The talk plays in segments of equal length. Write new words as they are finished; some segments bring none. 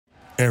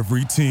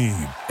Every team,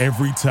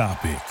 every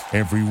topic,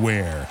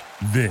 everywhere.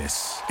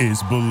 This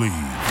is Believe.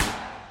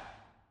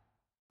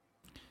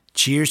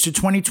 Cheers to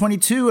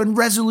 2022 and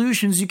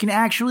resolutions you can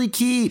actually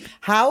keep.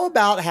 How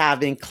about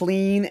having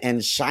clean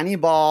and shiny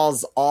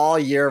balls all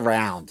year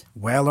round?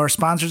 Well, our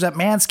sponsors at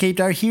Manscaped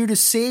are here to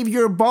save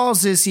your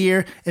balls this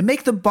year and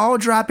make the ball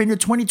drop into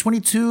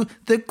 2022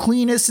 the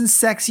cleanest and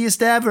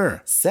sexiest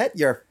ever. Set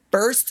your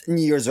first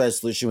New Year's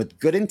resolution with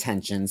good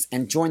intentions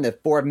and join the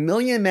 4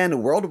 million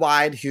men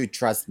worldwide who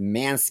trust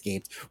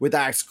Manscaped with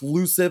our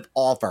exclusive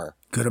offer.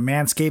 Go to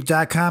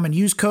manscaped.com and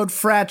use code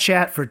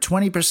FRATCHAT for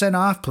 20%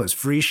 off plus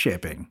free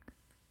shipping.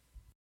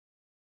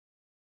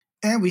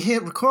 And we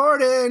hit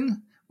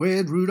recording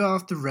with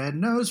Rudolph the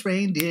Red-Nosed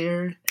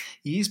Reindeer.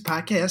 He's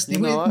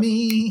podcasting with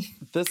me.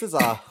 This is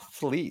a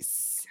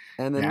fleece.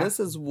 And then this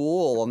is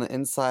wool on the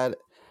inside.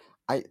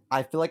 I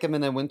feel like I'm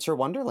in a winter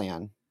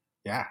wonderland.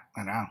 Yeah,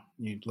 I know.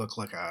 You look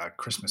like a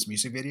Christmas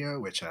music video,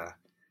 which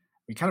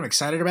we kind of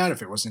excited about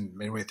if it wasn't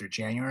midway through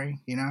January,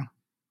 you know?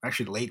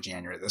 Actually late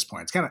January at this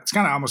point. It's kind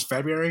of almost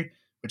February,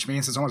 which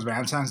means it's almost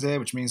Valentine's Day,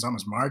 which means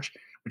almost March,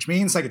 which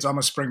means like it's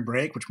almost spring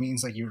break, which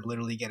means like you're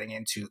literally getting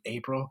into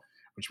April,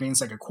 which means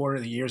like a quarter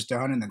of the year's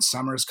done and then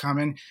summer's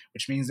coming,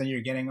 which means that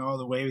you're getting all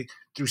the way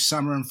through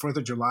summer and 4th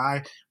of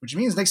July, which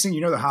means next thing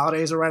you know, the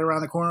holidays are right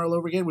around the corner all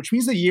over again, which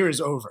means the year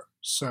is over.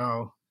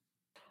 So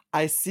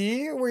I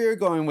see where you're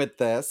going with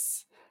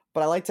this,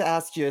 but I'd like to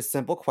ask you a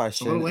simple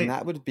question, and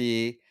that would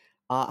be,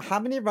 how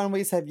many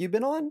runways have you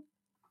been on?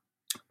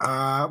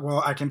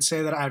 Well, I can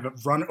say that I've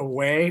run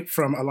away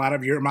from a lot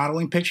of your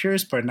modeling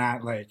pictures, but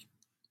not like,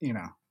 you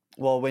know.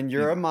 Well, when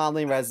your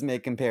modeling resume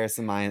compares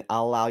to mine,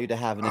 I'll allow you to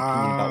have an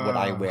opinion about what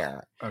I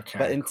wear. Okay.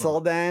 But until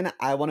then,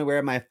 I want to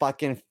wear my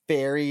fucking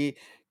fairy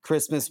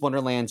Christmas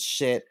Wonderland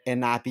shit and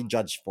not be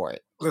judged for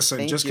it.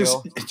 Listen, just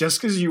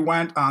because you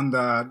went on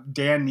the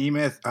Dan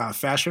Nemeth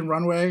fashion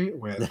runway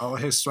with all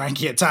his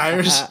swanky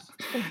attires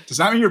does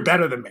not mean you're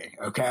better than me,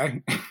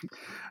 okay?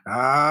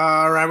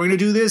 All right, we're going to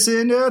do this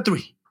in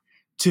 3,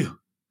 2,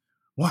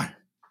 1.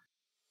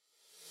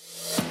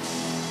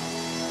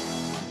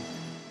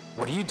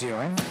 What are you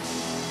doing?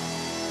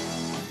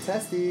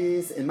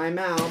 Testes in my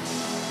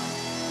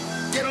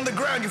mouth. Get on the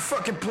ground, you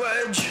fucking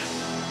pledge!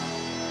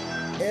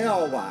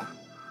 Ew.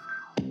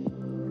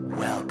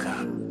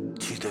 Welcome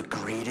to the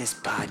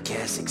greatest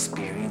podcast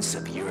experience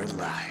of your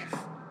life.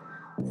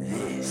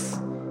 This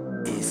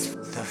is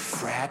the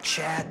Frat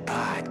Chat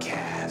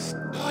Podcast.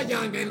 All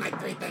young men like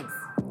 3 things.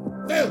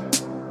 Food,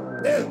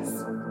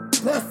 booze,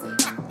 pussy.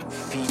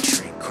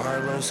 Featuring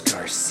Carlos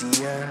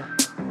Garcia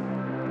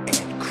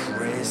and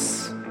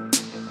Chris Moore.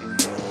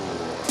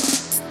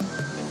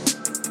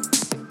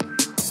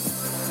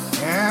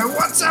 And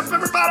what's up,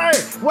 everybody?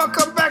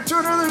 Welcome back to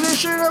another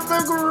edition of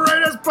the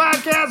greatest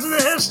podcast in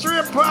the history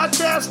of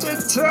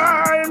podcasting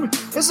time.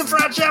 It's the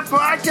Frat Chat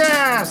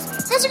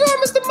Podcast. How's it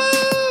going, Mr.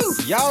 Moo?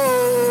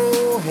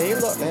 Yo! Hey,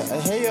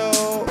 yo.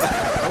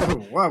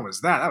 Oh, what was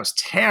that? That was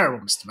terrible,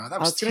 Mr. Moo. That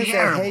was terrible. I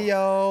was going to say hey,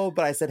 yo,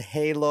 but I said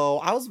halo.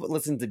 I was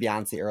listening to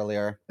Beyonce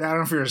earlier. I don't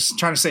know if you were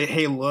trying to say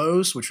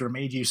halos, which would have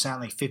made you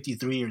sound like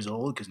 53 years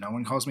old, because no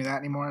one calls me that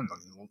anymore, at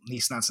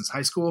least not since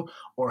high school.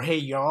 Or hey,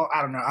 y'all.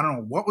 I don't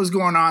know what was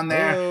going on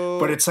there, Hey-o.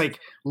 but it's like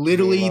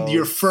literally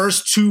your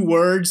first 2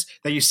 words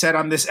that you said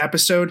on this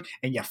episode,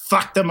 and you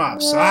fucked them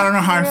up. So I don't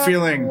know how I'm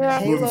feeling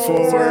moving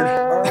forward.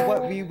 Or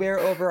what we wear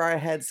over our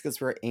heads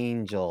because we're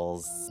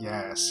angels.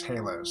 Yes,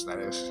 halos, that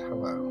is.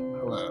 Hello.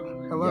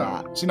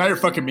 Yeah. See, now you're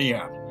fucking me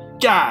up.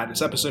 God,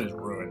 this episode is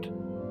ruined.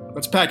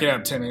 Let's pack it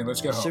up, Timmy.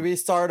 Let's go home. Should we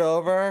start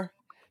over?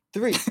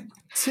 3,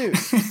 2,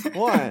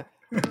 1.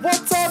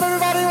 What's up,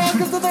 everybody?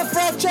 Welcome to the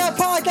Frat Chat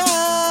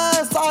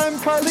Podcast. I'm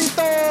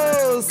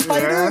Carlitos. How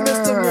you doing,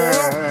 Mr.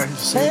 Moore?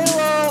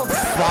 Halo.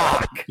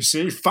 Fuck. You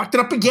see, you fucked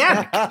it up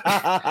again.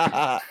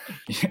 I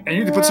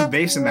need to put some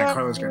bass in that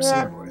Carlos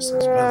Garcia voice.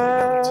 Those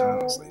really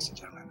tones, ladies and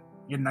gentlemen.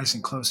 You're nice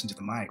and close into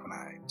the mic when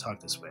I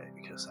talk this way,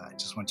 because I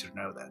just want you to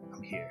know that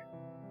I'm here,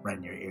 right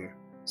in your ear,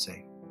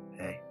 saying,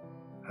 hey,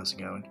 how's it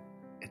going?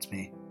 It's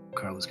me,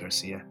 Carlos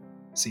Garcia.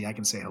 See, I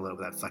can say hello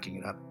without fucking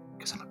it up,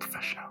 because I'm a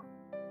professional.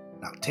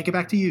 Now, take it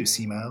back to you,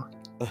 Simo.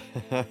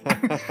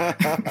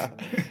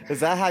 Is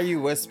that how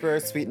you whisper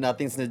sweet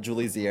nothings into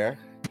Julie's ear?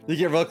 You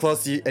get real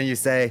close to you and you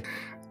say,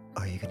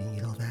 are you going to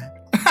eat all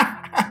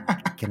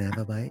that? Can I have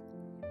a bite?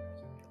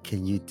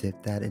 Can you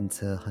dip that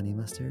into honey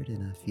mustard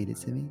and feed it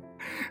to me?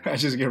 I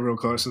just get real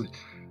close.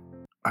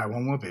 I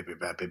want more baby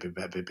back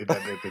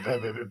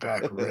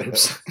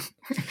ribs.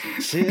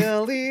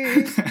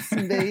 Chili's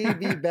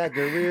baby back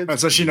ribs.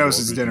 That's how she knows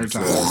it's dinner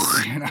time.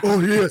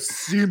 Oh,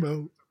 yes,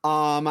 Simo.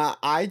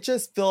 I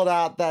just filled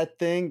out that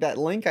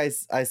link I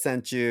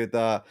sent you,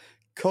 the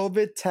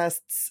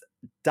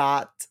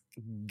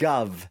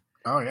covidtests.gov.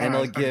 Oh, yeah. And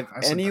it'll give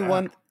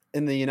anyone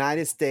in the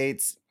United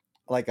States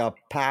like a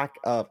pack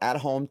of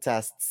at-home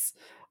tests.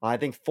 I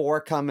think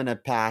 4 come in a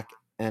pack,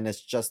 and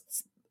it's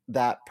just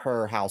that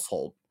per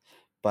household.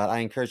 But I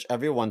encourage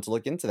everyone to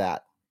look into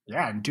that.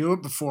 Yeah, and do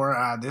it before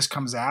this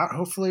comes out,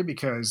 hopefully,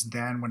 because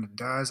then when it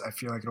does, I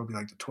feel like it'll be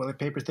like the toilet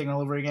paper thing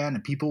all over again,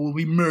 and people will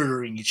be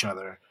murdering each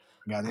other.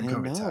 Yeah, the I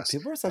COVID know. test.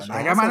 People are such And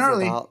I got mine assholes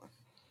early. about.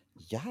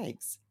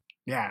 Yikes.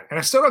 Yeah, and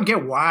I still don't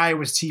get why it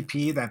was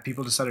TP that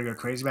people decided to go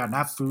crazy about.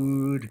 Not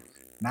food,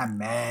 not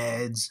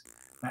meds,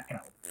 not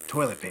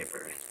toilet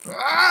paper.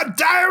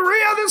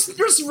 Diarrhea!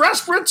 This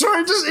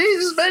respiratory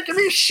disease is making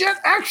me shit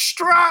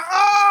extra.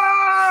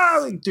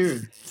 Like,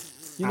 dude.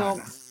 You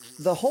know,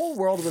 the whole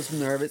world was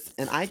nervous,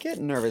 and I get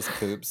nervous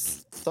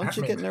poops. Don't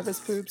you get nervous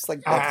poops?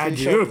 Like I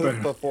pre-show do,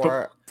 poop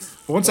before.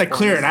 But once I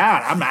clear it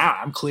out, I'm out.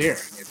 I'm clear.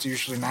 It's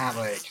usually not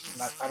like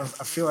I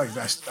feel like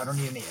I don't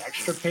need any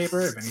extra paper.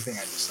 If anything,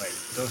 I just like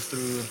go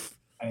through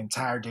an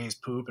entire day's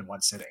poop in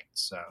one sitting.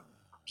 So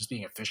just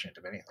being efficient,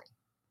 if anything.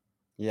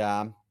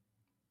 Yeah.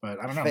 But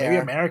I don't know. Fair.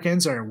 Maybe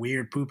Americans are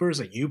weird poopers.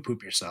 Like you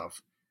poop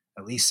yourself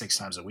at least 6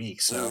 times a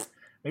week. So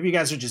maybe you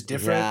guys are just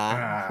different.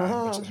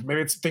 Yeah.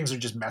 Maybe things are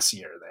just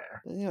messier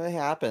there. You know, it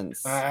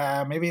happens.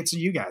 Maybe it's a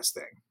you guys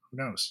thing. Who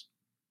knows?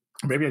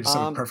 Maybe I just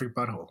have a perfect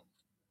butthole.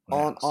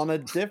 On a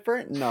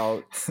different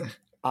note,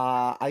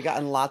 I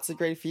gotten lots of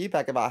great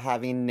feedback about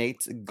having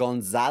Nate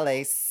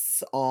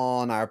Gonzalez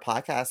on our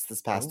podcast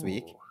this past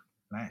week.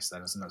 Nice.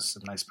 That is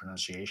a nice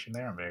pronunciation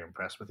there. I'm very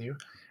impressed with you.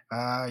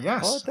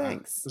 Yes. Oh,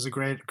 thanks. It was a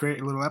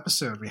great little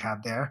episode we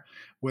had there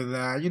with,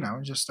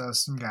 just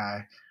some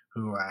guy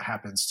who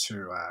happens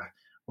to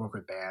work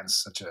with bands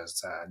such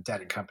as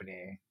Dead and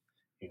Company,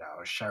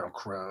 Sheryl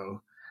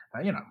Crow,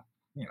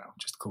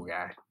 just a cool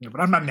guy. But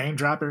I'm not name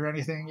dropping or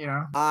anything,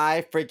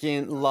 I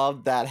freaking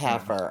love that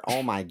heifer.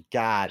 Oh my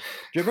god!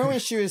 Do you remember when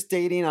she was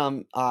dating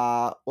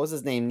what was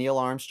his name? Neil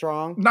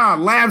Armstrong? No,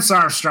 Lance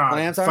Armstrong.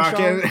 Lance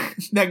Armstrong?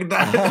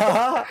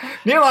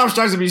 Neil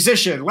Armstrong's a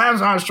musician.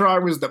 Lance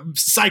Armstrong was the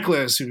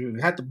cyclist who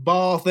had the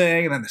ball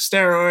thing and then the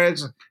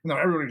steroids.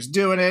 Everybody was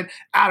doing it.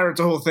 It's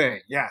the whole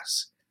thing.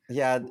 Yes. He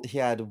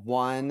had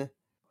one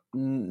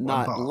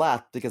nut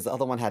left because the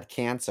other one had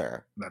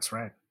cancer. That's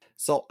right.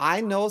 So I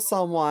know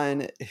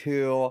someone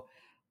who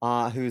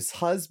whose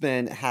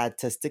husband had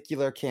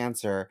testicular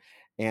cancer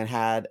and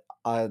had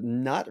a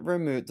nut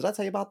removed. Did I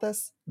tell you about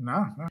this?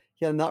 No.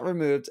 He had a nut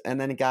removed and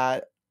then he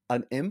got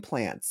an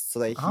implant so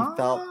that he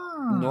felt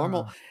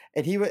normal.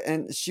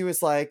 And she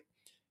was like,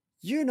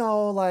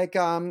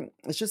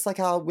 it's just like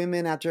how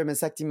women after a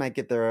mastectomy might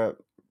get their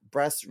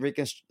breast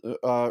breast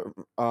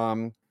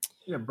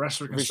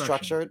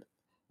restructured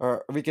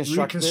or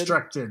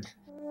reconstructed.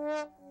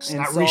 It's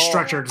not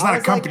restructured. It's not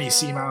a company,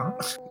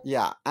 Simo.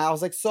 Yeah. I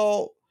was like,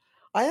 so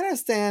I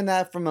understand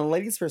that from a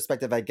lady's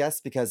perspective, I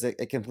guess, because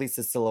it completes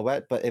the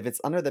silhouette. But if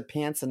it's under the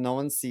pants and no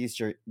one sees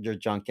your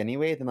junk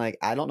anyway, then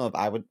I don't know if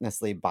I would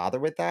necessarily bother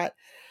with that.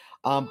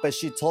 But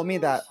she told me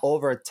that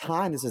over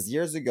time, this was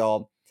years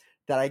ago,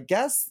 that I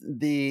guess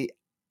the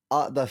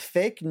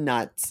fake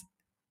nut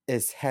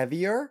is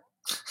heavier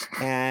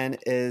and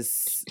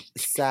is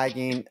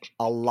sagging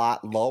a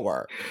lot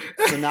lower.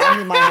 So now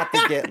he might have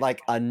to get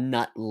a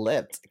nut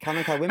lift. Kind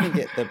of like how women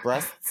get the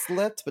breasts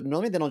lift, but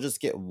normally they don't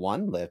just get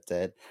one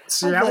lifted.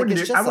 See, I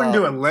wouldn't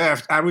do a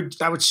lift. I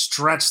would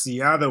stretch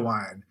the other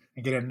one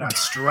and get a nut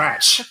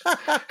stretch.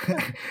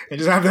 And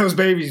just have those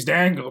babies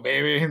dangle,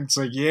 baby. And it's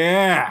like,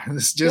 yeah,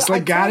 it's just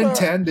like God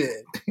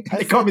intended.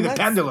 They call me the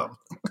pendulum.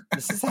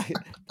 This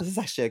is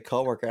actually a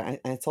coworker.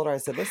 I told her, I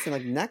said,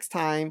 listen, next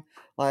time,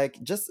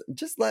 just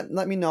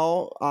let me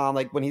know,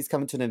 when he's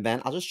coming to an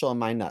event, I'll just show him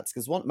my nuts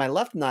because my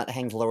left nut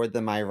hangs lower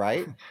than my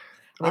right.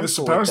 Well, it's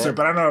supposed to,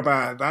 but I don't know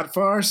about that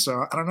far,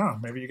 so I don't know.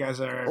 Maybe you guys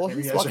are. Well,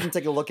 he's welcome to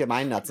take a look at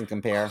my nuts and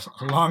compare.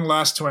 Long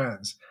lost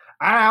twins.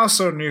 I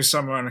also knew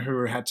someone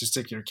who had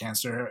testicular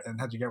cancer and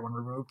had to get one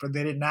removed, but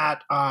they did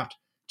not opt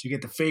to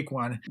get the fake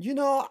one.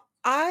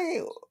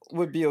 I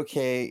would be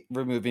okay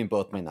removing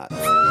both my nuts.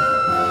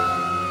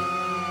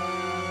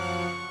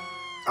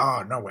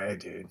 Oh, no way,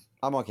 dude.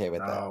 I'm okay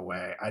with that. No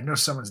way. I know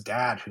someone's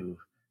dad who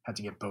had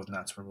to get both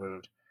nuts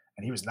removed,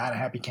 and he was not a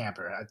happy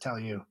camper. I tell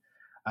you.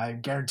 I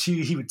guarantee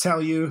you he would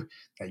tell you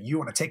that you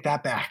want to take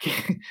that back.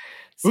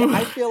 See,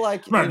 I feel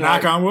like... I'm going to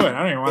knock on wood. I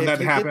don't even want that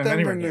to happen anywhere. If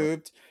you get them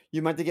removed,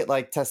 you might have to get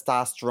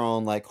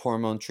testosterone,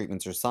 hormone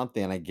treatments or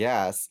something, I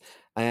guess.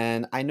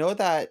 And I know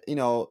that,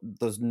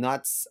 those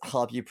nuts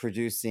help you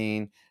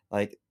producing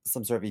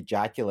some sort of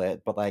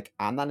ejaculate, but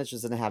I'm not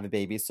interested in having a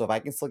baby. So if I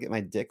can still get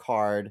my dick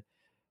hard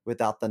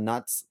without the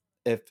nuts,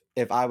 if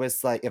I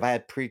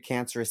had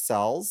precancerous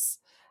cells,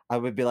 I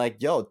would be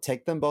like, yo,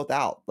 take them both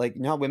out.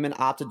 How women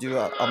opt to do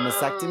a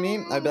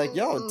mastectomy? I'd be like,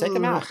 yo, take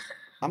them out.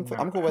 I'm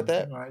cool with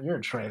it. You're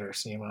a traitor,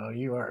 Simo.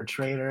 You are a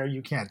traitor.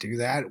 You can't do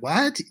that.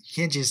 What? You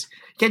can't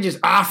just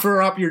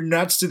offer up your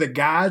nuts to the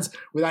gods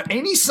without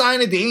any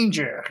sign of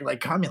danger.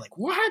 Come in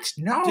what?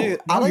 No,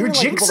 dude. I don't you're even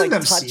like jinxing people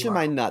them, touching Simo.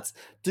 my nuts.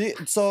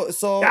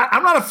 So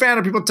I'm not a fan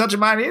of people touching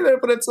mine either.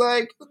 But it's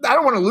I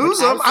don't want to lose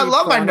them. I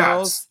love my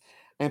nuts.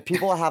 And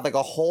people have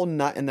a whole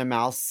nut in their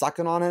mouth,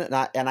 sucking on it,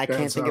 and I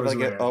can't think of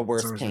a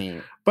worse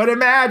pain. But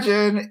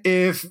imagine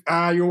if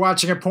you're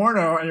watching a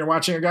porno and you're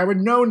watching a guy with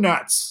no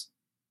nuts.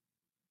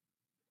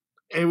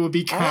 It would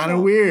be kind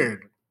of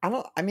weird.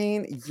 I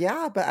mean,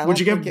 yeah, but I don't Would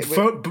you think get it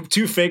would.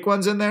 two fake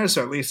ones in there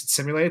so at least it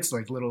simulates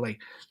like little like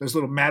those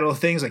little metal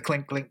things like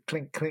clink clink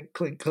clink clink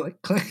clink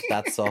clink clink.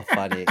 That's so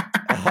funny.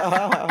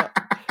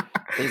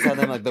 They sell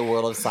them like the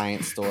World of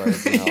Science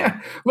stores. You know?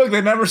 Yeah. Look,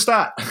 they never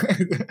stop.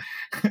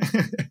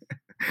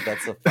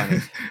 That's so funny.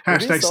 It'd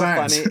be Hashtag so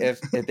science. funny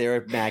if they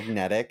were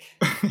magnetic.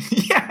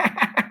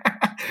 Yeah.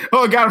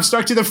 Oh God, I'm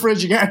stuck to the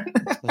fridge again.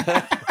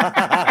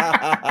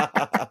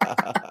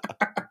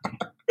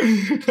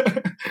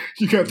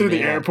 You go through the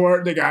Man.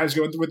 airport, the guy's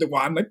going with the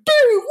wand like,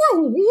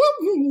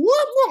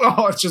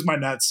 oh, it's just my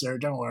nuts, sir.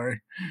 Don't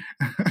worry.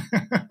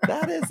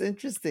 That is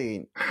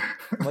interesting.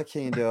 What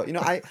can you do? You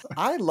know,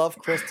 I love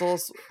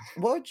crystals.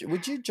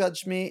 Would you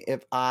judge me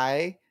if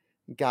I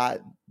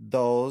got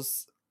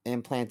those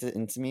implanted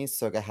into me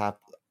so I could have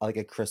like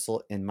a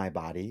crystal in my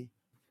body?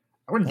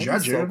 I wouldn't That'd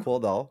judge be you. so cool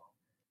though.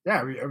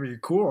 Yeah, it'd be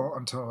cool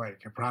until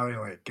like it probably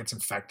like gets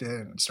infected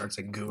and starts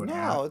like gooing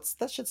out. No, it's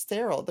that shit's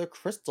sterile. They're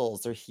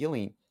crystals. They're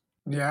healing.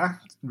 Yeah,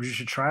 we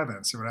should try that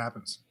and see what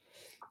happens.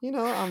 You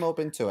know, I'm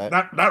open to it.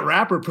 That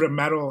rapper put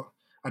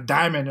a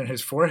diamond in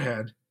his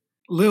forehead.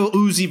 Lil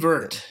Uzi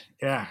Vert.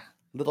 Yeah,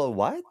 Little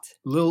what?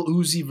 Lil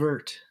Uzi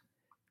Vert.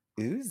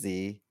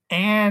 Uzi.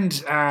 And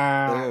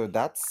Dude,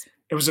 that's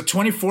it was a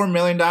 $24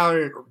 million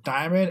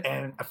diamond,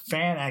 and a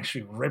fan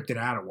actually ripped it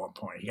out at one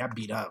point. He got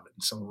beat up,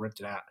 and someone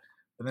ripped it out.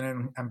 But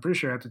then I'm pretty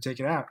sure I have to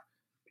take it out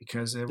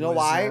because it you know was.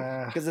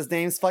 why? Because his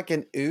name's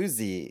fucking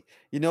Uzi.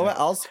 You know what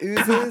else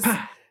oozes?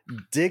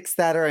 Dicks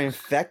that are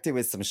infected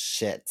with some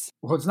shit.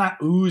 Well, it's not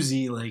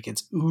oozy like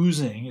it's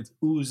oozing. It's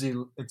oozy.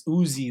 It's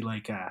oozy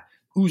like a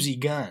oozy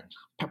gun.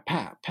 Pa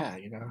pa pa.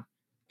 You know.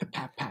 Pa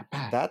pa pa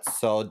pa. That's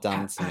so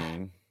dumb to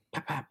me.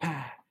 Pa pa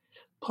pa.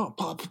 Pa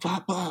pa pa pa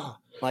pa.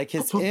 Like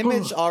his Pa, pa, pa.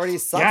 image already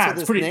sucks Yeah, with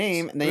it's his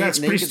name. And That's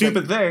a they pretty could, like,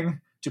 stupid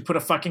thing to put a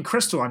fucking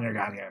crystal on your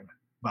goddamn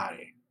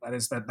body.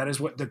 That is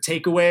what the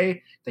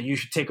takeaway that you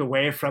should take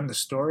away from the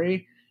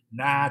story,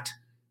 not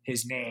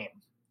his name.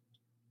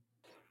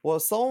 Well,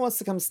 if someone wants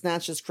to come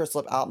snatch this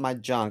crystal out my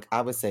junk,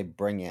 I would say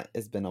bring it.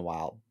 It's been a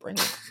while. Bring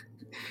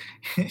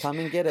it. Come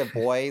and get it,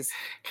 boys.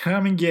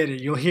 Come and get it.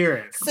 You'll hear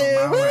it. From a Say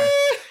mile away.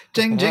 what?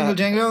 Ding, jingle,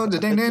 jingle,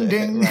 ding, ding,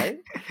 ding. Right?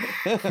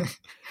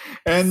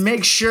 And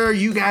make sure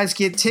you guys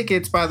get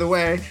tickets, by the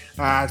way,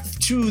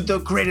 to the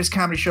greatest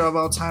comedy show of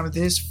all time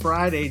this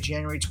Friday,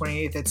 January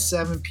 28th at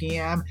 7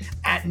 p.m.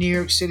 at New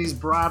York City's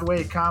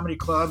Broadway Comedy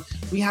Club.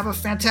 We have a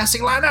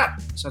fantastic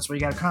lineup, so that's where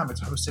you got to come. It's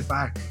hosted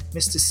by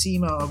Mr.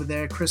 Simo over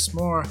there, Chris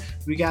Moore.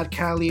 We got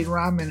Khalid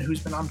Rahman,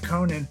 who's been on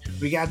Conan.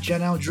 We got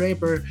Janelle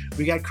Draper.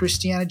 We got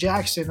Christiana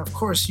Jackson. Of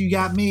course, you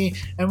got me.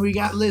 And we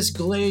got Liz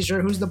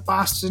Glazer, who's the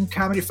Boston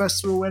Comedy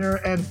Festival winner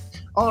and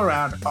all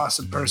around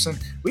awesome person.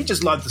 We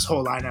just love this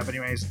whole lineup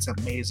anyways. It's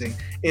amazing.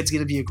 It's going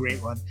to be a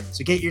great one.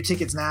 So get your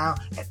tickets now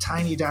at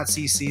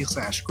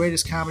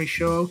tiny.cc/greatest comedy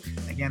show.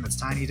 Again, that's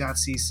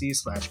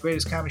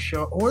tiny.cc/greatest comedy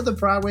show or the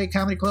Broadway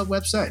Comedy Club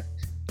website.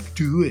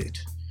 Do it.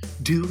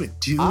 Do it.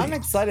 Do I'm it.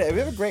 excited. We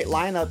have a great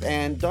lineup.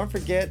 And don't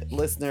forget,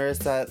 listeners,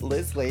 that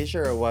Liz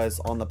Glazer was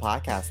on the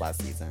podcast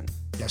last season.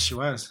 Yes, she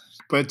was.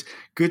 But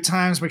good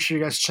times. Make sure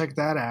you guys check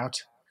that out.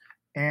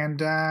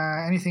 And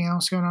anything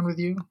else going on with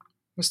you,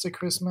 Mr.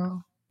 Chris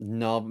Mo?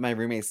 No, my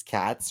roommate's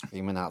cat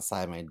screaming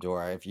outside my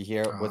door. If you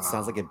hear what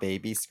sounds like a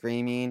baby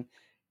screaming,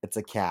 it's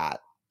a cat.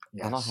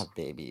 Yes. I don't have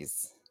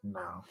babies.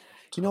 No.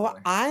 You know what?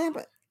 totally. I am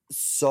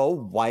so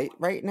white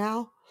right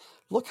now.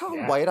 Look how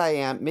Yeah. white I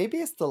am. Maybe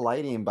it's the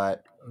lighting,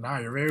 but No,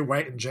 you're very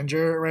white and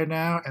ginger right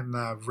now, and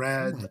the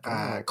red my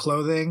God.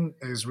 clothing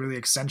is really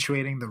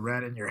accentuating the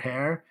red in your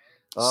hair.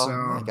 oh So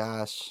my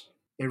gosh.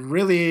 it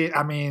really,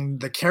 I mean,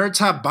 the Carrot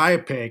Top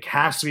biopic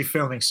has to be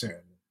filming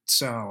soon.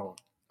 So,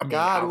 I mean,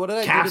 God, what did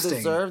I do to casting.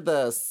 deserve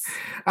this?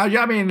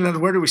 Yeah, I mean,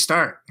 where do we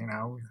start? You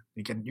know,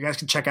 you guys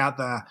can check out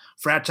the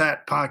Frat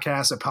Chat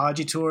podcast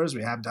apology tours.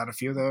 We have done a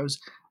few of those.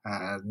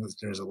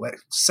 There's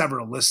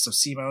several lists of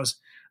Simo's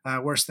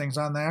worst things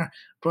on there,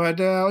 but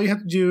all you have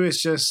to do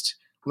is just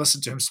listen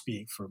to him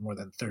speak for more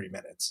than 30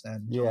 minutes,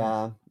 and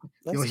Yeah.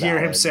 that's you'll hear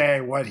him valid.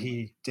 say what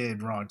he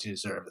did wrong to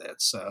deserve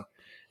that. So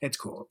it's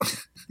cool.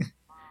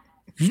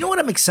 You know what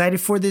I'm excited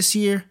for this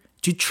year?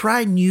 To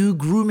try new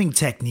grooming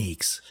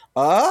techniques.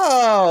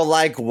 Oh,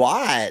 like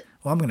what?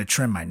 Well, I'm going to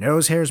trim my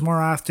nose hairs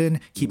more often,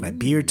 keep my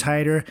beard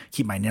tighter,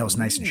 keep my nails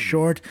nice and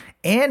short,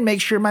 and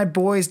make sure my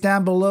boys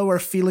down below are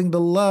feeling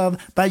the love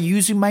by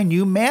using my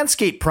new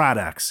Manscaped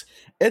products.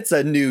 It's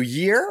a new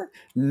year,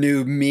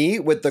 new me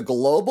with the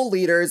global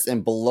leaders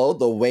in below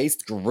the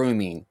waist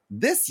grooming.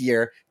 This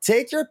year,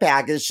 take your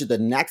package to the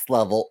next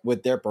level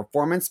with their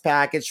Performance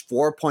Package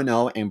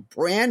 4.0 and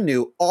brand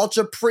new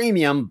Ultra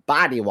Premium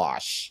Body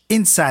Wash.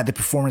 Inside the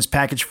Performance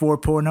Package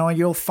 4.0,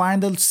 you'll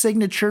find the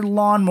signature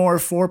Lawnmower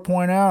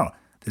 4.0.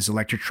 This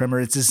electric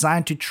trimmer is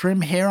designed to trim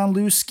hair on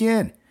loose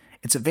skin.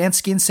 Its advanced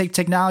skin-safe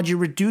technology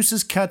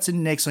reduces cuts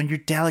and nicks on your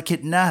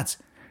delicate nuts.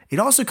 It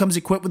also comes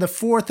equipped with a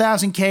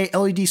 4000K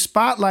LED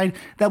spotlight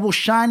that will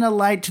shine a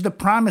light to the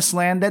promised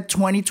land that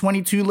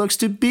 2022 looks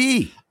to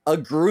be. A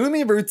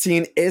grooming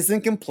routine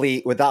isn't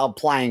complete without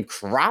applying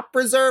Crop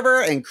Preserver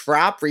and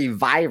Crop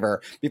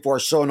Reviver before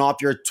showing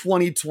off your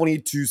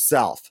 2022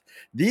 self.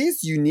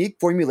 These unique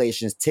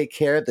formulations take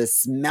care of the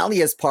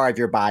smelliest part of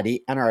your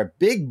body and are a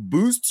big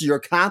boost to your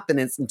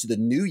confidence into the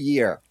new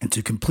year. And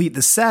to complete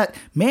the set,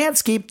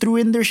 Manscaped threw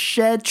in their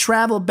Shed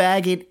travel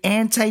bag and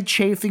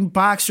anti-chafing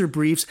boxer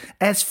briefs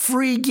as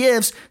free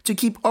gifts to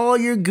keep all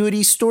your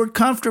goodies stored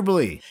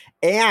comfortably.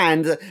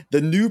 And the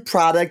new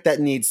product that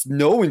needs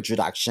no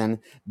introduction,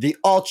 the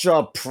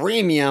Ultra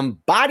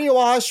Premium Body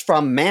Wash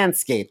from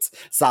Manscaped,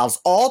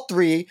 solves all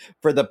three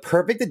for the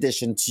perfect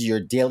addition to your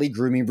daily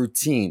grooming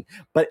routine.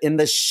 But in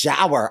the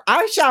shower,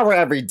 I shower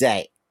every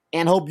day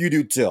and hope you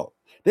do too.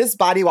 This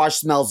body wash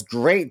smells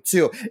great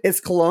too.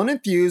 It's cologne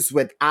infused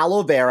with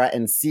aloe vera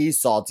and sea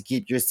salt to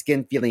keep your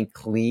skin feeling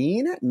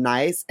clean,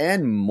 nice,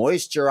 and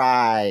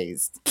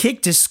moisturized.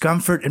 Kick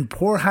discomfort and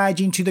poor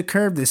hygiene to the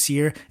curb this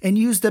year and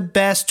use the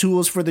best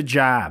tools for the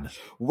job.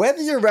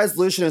 Whether your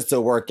resolution is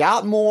to work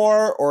out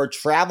more or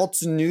travel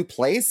to new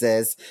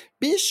places,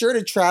 be sure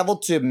to travel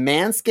to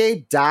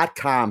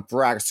manscaped.com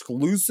for our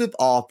exclusive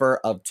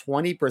offer of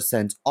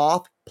 20%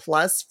 off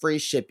plus free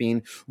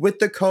shipping with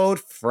the code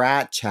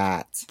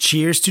FRATCHAT.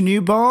 Cheers to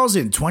new balls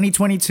in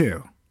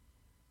 2022.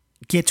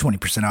 Get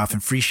 20% off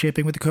and free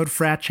shipping with the code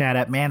FRATCHAT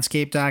at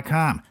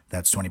manscaped.com.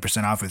 That's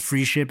 20% off with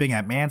free shipping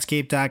at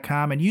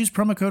manscaped.com and use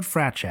promo code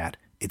FRATCHAT.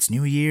 It's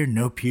new year,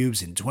 no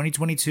pubes in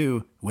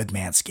 2022 with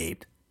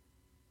Manscaped.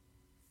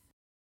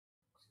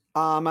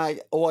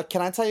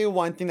 Can I tell you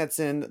one thing that's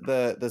been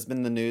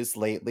in the news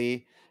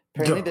lately?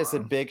 Apparently there's a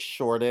big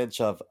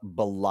shortage of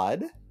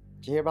blood. Did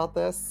you hear about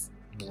this?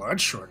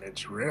 Blood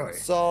shortage, really?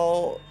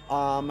 So,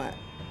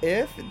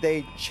 if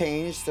they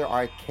change their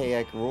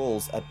archaic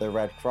rules at the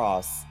Red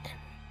Cross,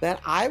 then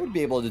I would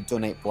be able to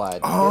donate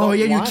blood. Oh,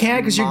 yeah, you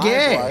can't because you're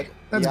gay. Blood.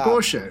 That's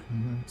bullshit.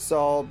 Mm-hmm.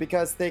 So,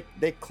 because they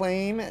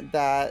claim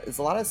that there's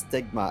a lot of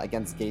stigma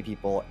against gay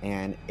people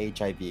and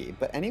HIV,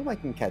 but anyone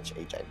can catch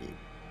HIV.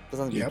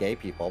 Doesn't have to be gay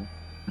people.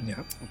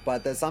 Yep.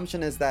 But the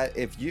assumption is that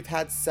if you've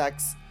had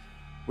sex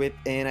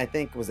within, I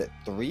think, was it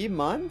 3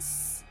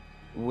 months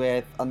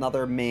with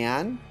another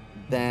man,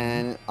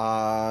 then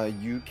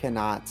you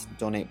cannot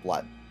donate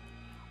blood.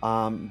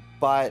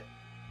 But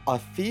a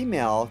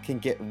female can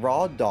get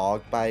raw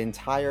dogged by an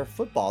entire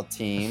football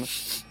team.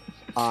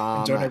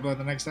 Donate blood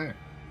the next day.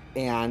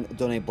 And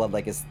donate blood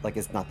like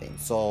it's nothing.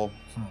 So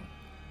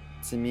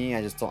to me,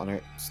 I just don't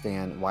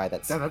understand why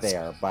that's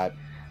fair. But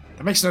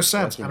that makes no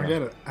sense. I don't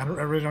get it. I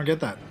really don't get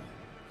that.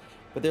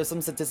 But there's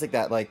some statistic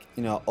that, like,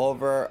 you know,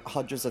 over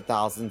hundreds of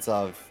thousands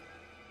of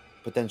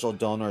potential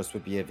donors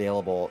would be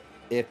available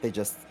if they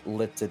just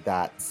lifted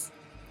that,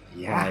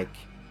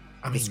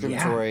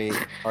 discriminatory,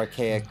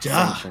 archaic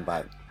sanction.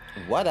 But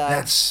what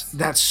else?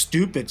 That's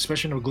stupid,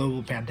 especially in a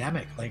global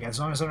pandemic. Like, as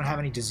long as I don't have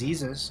any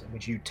diseases,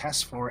 which you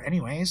test for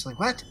anyways, like,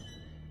 what?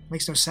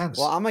 Makes no sense.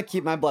 Well, I'm gonna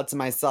keep my blood to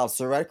myself.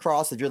 So Red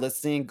Cross, if you're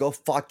listening, go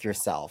fuck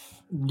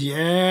yourself.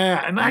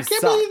 Yeah, and I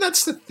can't believe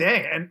that's the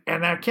thing,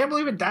 and I can't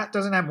believe that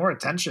doesn't have more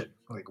attention.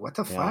 Like, what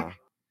the fuck?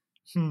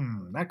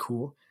 Not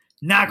cool.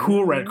 Not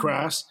cool, Red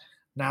Cross.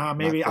 Now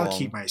maybe I'll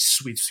keep my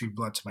sweet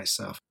blood to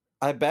myself.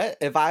 I bet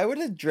if I were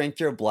to drink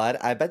your blood,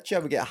 I bet you I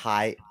would get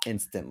high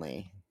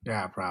instantly.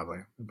 Yeah, probably.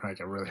 You'd probably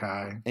get really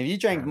high. If you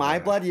drank my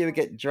blood, you would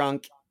get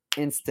drunk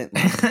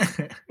instantly.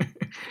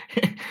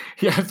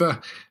 Yeah, if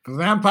the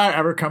vampire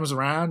ever comes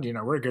around, you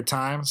know, we're a good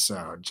time.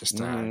 So just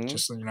you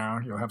know,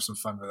 you'll have some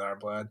fun with our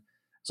blood.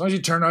 As long as you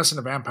turn us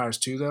into vampires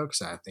too, though,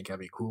 because I think I'd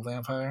be a cool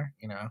vampire,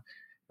 you know.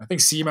 I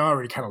think Simo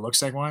already kind of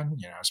looks like one,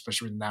 you know,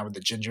 especially now with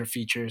the ginger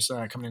features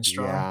coming in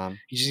strong. Yeah.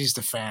 He just needs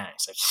the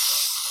fangs.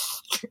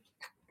 Like,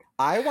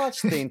 I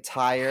watched the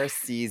entire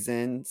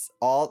seasons,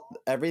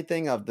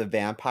 everything of the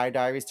Vampire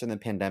Diaries during the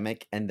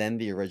pandemic, and then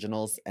the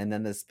originals, and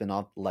then the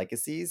spin-off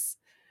Legacies.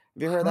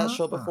 Have you heard that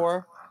show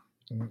before?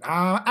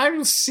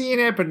 I've seen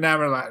it, but not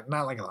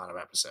like a lot of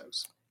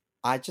episodes.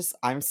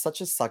 I'm such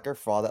a sucker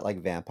for all that,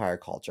 like, vampire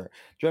culture.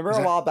 Do you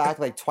remember a while back,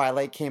 like,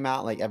 Twilight came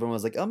out, like, everyone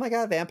was like, oh my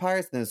god,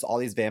 vampires, and there's all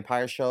these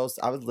vampire shows.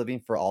 I was living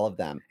for all of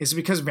them. Is it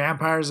because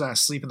vampires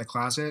sleep in the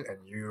closet and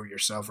you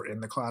yourself were in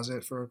the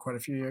closet for quite a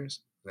few years?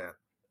 Yeah.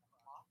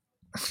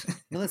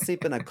 No, they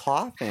sleep in a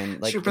coffin.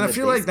 Like, sure, but I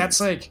feel like that's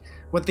like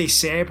what they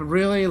say, but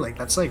really, like,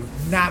 that's like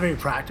not very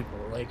practical.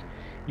 Like,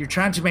 you're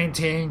trying to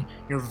maintain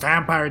your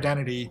vampire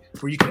identity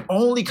where you can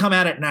only come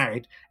out at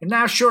night. And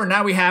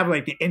now we have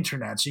like the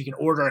internet, so you can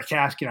order a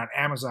casket on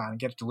Amazon and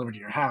get it delivered to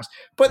your house.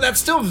 But that's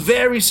still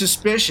very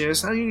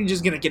suspicious. How are you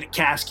just gonna get a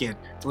casket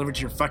delivered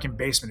to your fucking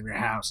basement of your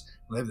house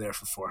and live there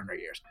for 400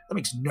 years? That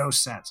makes no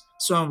sense.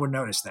 Someone would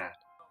notice that.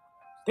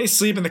 They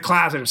sleep in the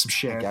closet or some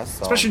shit. I guess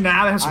so. Especially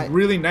now they have some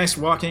really nice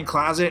walk-in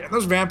closet. And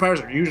those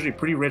vampires are usually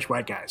pretty rich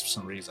white guys for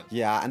some reason.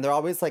 Yeah, and they're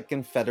always like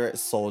Confederate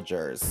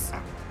soldiers.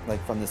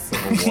 Like from the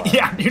Civil War.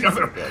 Yeah, you know,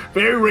 they're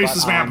very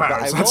racist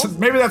vampires.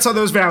 Maybe that's how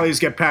those values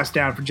get passed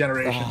down from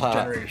generation to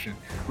generation.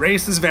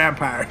 Racist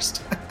vampires.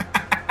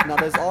 Now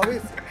there's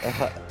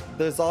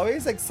There's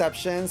always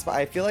exceptions, but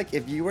I feel like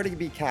if you were to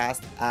be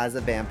cast as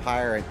a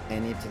vampire in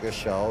any particular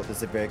show,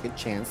 there's a very good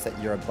chance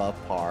that you're above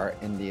par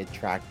in the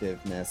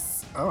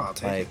attractiveness I'll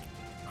take it.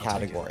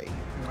 category.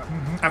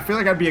 I feel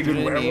like I'd be a good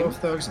You know what I mean? werewolf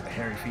though, because of the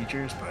hairy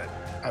features, but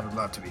I would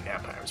love to be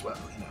vampire as well.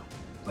 You know,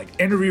 like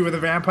Interview with a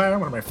Vampire,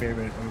 one of my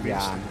favorite movies.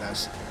 Yeah. And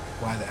that's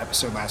why the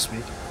episode last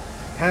week.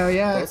 Hell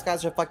yeah! Those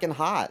guys are fucking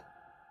hot.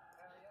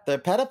 They're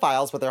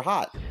pedophiles, but they're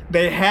hot.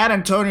 They had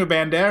Antonio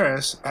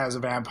Banderas as a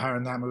vampire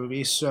in that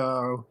movie,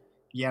 so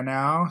you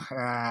know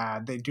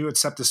they do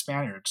accept the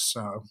Spaniards,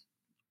 so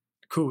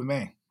cool with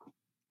me.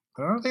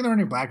 But I don't think there are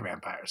any black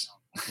vampires.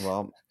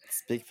 Well,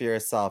 speak for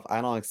yourself. I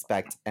don't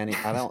expect any.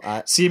 I don't.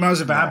 Simo's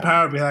a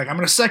vampire would be like, I'm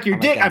going to suck your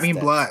I'm dick. I against mean,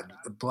 it. blood.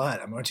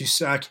 Blood. I'm going to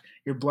suck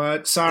your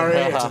blood. Sorry,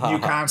 it's a new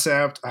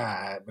concept.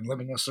 I've been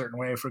living a certain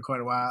way for quite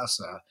a while,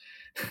 so.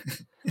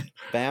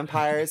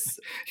 Vampires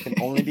can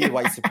only be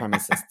white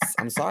supremacists.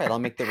 I'm sorry, I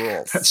don't make the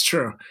rules. That's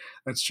true.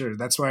 That's true.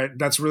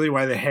 That's really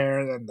why the hair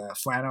and the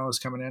flannel is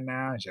coming in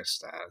now.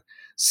 Just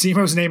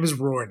Simo's name is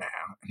Roar now.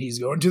 He's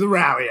going to the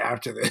rally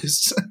after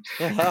this.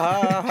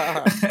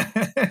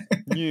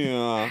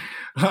 Yeah.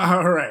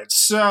 All right.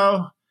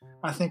 So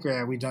I think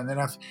we've done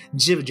enough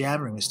jibber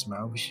jabbering, Mr.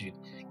 Mo. We should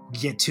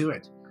get to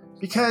it.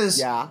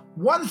 Because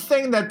one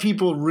thing that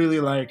people really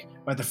like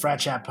about the Frat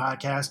Chat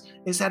podcast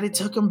is that it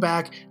took them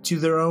back to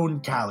their own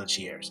college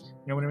years.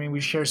 You know what I mean? We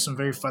share some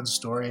very fun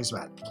stories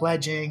about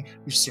pledging.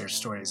 We share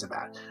stories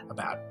about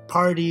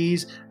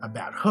parties,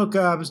 about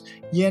hookups,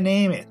 you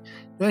name it.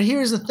 But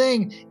here's the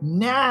thing.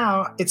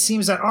 Now it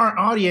seems that our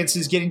audience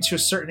is getting to a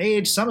certain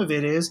age, some of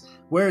it is,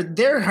 where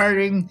they're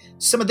hiring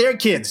some of their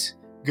kids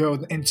go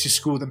into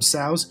school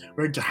themselves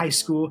or into high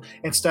school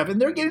and stuff.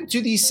 And they're getting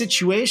to these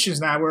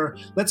situations now where,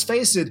 let's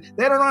face it,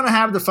 they don't want to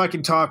have the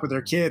fucking talk with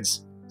their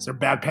kids. They're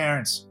bad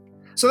parents.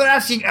 So they're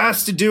asking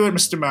us to do it,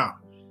 Mr. Mo.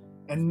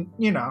 And,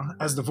 you know,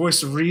 as the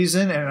voice of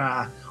reason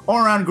and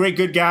all-around great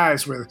good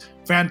guys with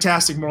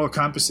fantastic moral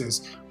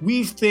compasses,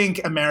 we think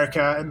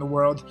America and the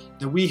world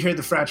that we here at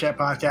the Frat Chat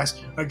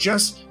podcast are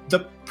just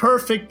the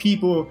perfect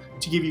people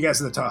to give you guys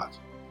the talk.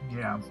 You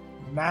know,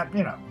 not,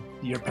 you know,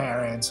 your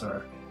parents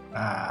or,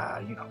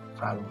 you know,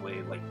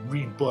 probably like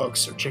reading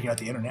books or checking out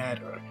the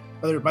internet or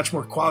other much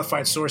more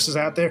qualified sources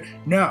out there.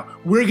 No,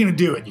 we're going to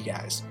do it, you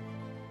guys.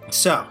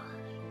 So,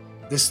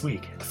 this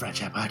week at the Frat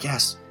Chat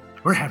podcast,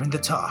 we're having the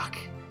talk.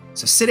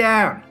 So sit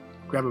down,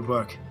 grab a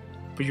book,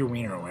 put your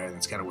wiener away.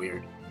 That's kind of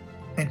weird.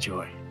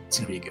 Enjoy. It's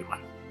going to be a good one.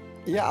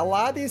 Yeah, a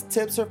lot of these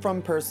tips are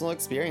from personal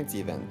experience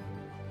even.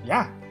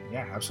 Yeah,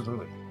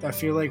 absolutely. I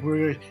feel like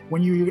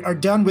when you are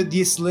done with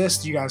this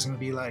list, you guys are going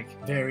to be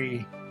like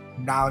very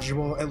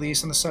knowledgeable, at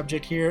least on the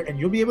subject here, and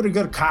you'll be able to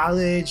go to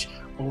college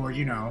or,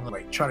 you know,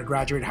 like try to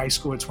graduate high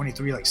school at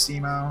 23 like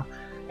Simo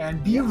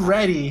and be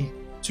ready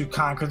to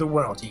conquer the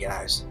world, you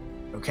guys.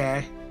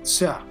 Okay?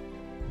 So,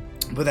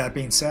 with that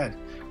being said,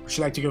 would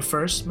you like to go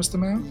first, Mr.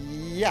 Mo?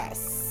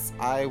 Yes,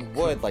 I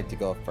would like to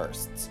go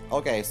first.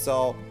 Okay,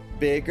 so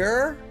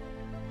bigger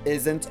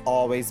isn't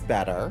always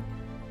better.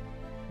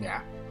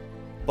 Yeah.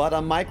 But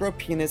a micro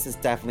penis is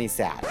definitely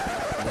sad.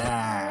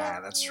 Yeah,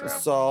 that's true.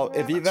 So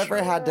if you've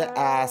ever had to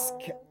ask,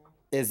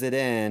 is it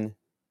in?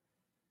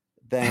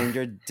 Then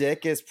your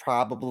dick is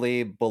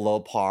probably below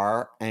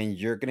par and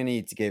you're going to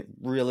need to get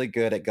really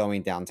good at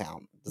going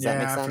downtown. Does that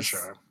make sense?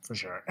 Yeah, for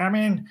sure. I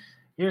mean,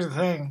 here's the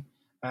thing.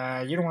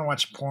 You don't want to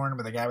watch porn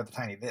with a guy with a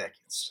tiny dick.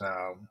 So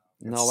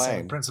No it's the way.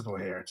 same principle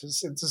here.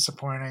 It's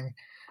disappointing.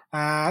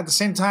 At the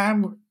same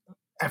time,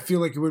 I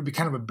feel like it would be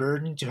kind of a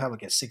burden to have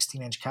like a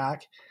 16-inch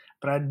cock,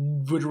 but I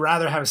would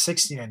rather have a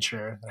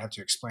 16-incher that I have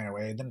to explain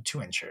away than a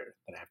 2-incher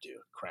that I have to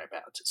cry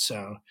about.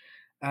 So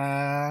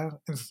I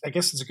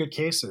guess it's a good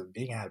case of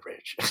being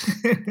average.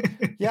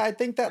 Yeah, I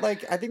think that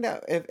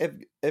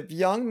if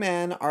young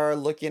men are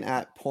looking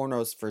at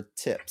pornos for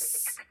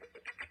tips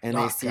and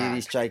they see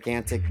these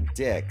gigantic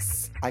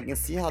dicks, I can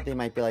see how they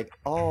might be like,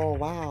 oh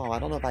wow, I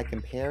don't know if I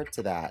compare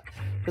to that.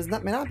 Because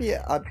that may not be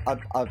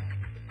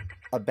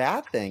a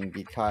bad thing,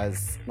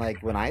 because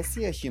like when I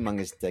see a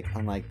humongous dick,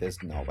 I'm like,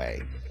 there's no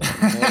way.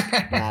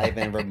 Like, not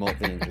even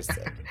remotely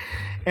interested.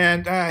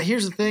 And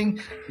here's the thing: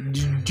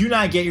 do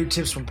not get your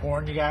tips from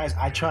porn, you guys.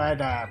 I tried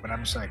when I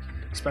was like,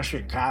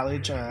 especially in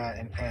college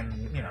and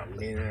you know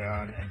later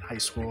on in high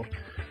school,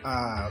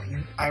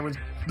 I would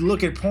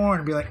look at porn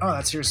and be like, oh,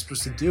 that's how you're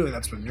supposed to do it.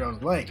 That's what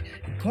girls like.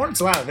 And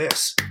porn's a lot of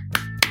this.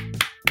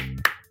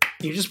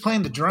 You're just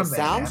playing the drum. It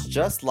sounds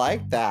just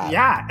like that.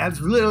 Yeah, that's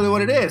literally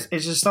what it is.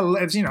 It's just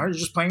it's you know, you're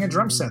just playing a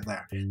drum set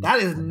there. That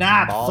is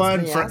not Balls fun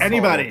in the for asshole,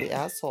 anybody. The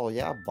asshole,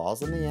 yeah,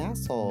 balls in the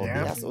asshole. Yep,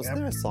 The asshole. Wasn't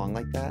there a song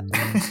like that?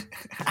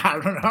 I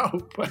don't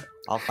know, but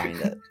I'll find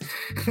it.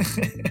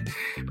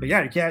 but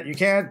yeah, you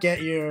can't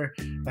get your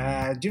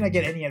do not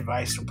get any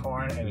advice from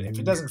porn, and if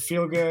it doesn't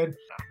feel good,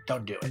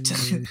 don't do it.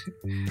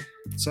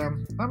 So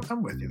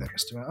I'm with you there,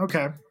 Mr. Mo.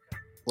 Okay.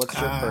 What's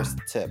your first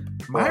tip?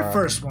 My or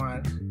first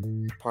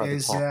one part of the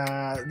is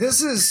talk?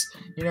 this is,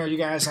 you know, you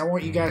guys, I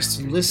want you guys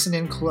to listen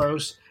in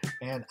close,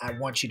 and I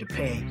want you to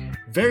pay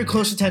very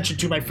close attention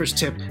to my first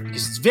tip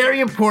because it's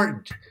very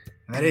important.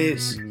 And that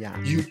is, Yeah.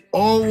 you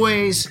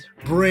always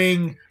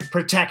bring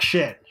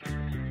protection.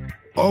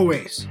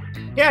 Always.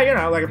 Yeah, you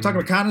know, like I'm talking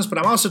about condoms, but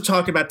I'm also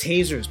talking about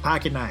tasers,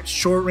 pocket knives,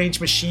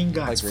 short-range machine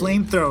guns,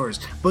 Agreed. flamethrowers,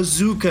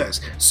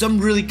 bazookas, some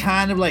really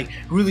kind of like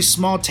really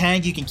small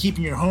tank you can keep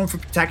in your home for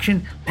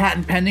protection,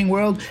 patent pending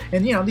world.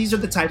 And, you know, these are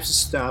the types of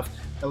stuff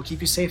that will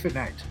keep you safe at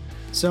night.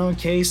 So in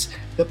case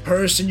the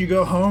person you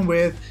go home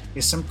with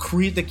is some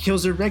creep that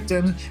kills their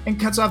victims and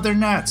cuts off their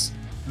nuts.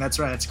 And that's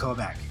right, it's a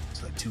callback.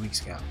 It's like 2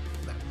 weeks ago.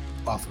 That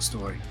awful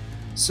story.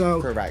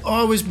 So Correct.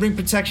 always bring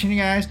protection, you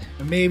guys,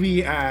 and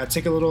maybe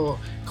take a little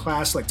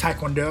class like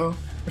Taekwondo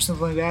or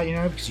something like that, you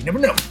know, because you never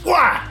know.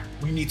 Wah!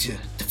 We need to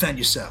defend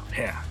yourself.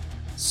 Yeah.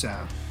 So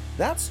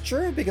That's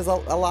true, because a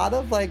lot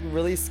of like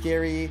really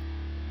scary,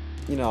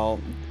 you know,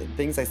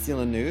 things I see on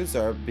the news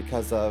are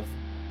because of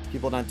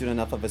people not doing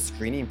enough of a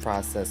screening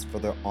process for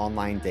their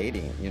online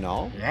dating, you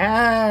know?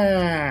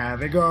 yeah,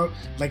 they go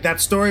like that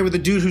story with the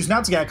dude whose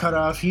nuts got cut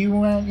off. He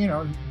went, you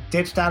know,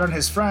 ditched out on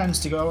his friends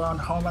to go on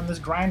home on this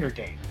Grindr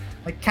date.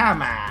 Like,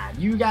 come on,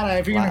 you gotta,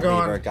 if you're gonna go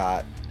Neighbor on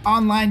got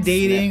online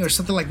dating snipped. or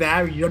something like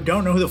that, where you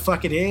don't know who the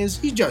fuck it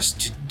is, you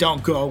just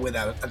don't go with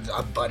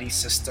a buddy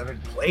system in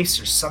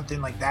place or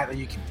something like that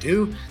you can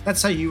do.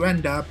 That's how you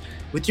end up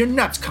with your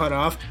nuts cut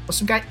off while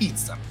some guy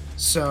eats them.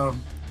 So,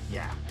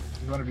 yeah,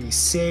 you want to be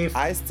safe.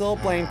 I still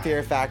blame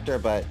Fear Factor,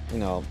 but you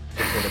know,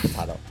 potato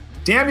potato.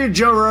 Damn you,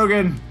 Joe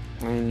Rogan.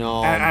 I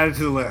know. Add it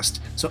to the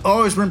list. So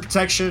always bring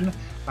protection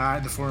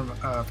in the form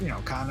of, you know,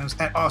 condoms,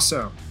 and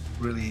also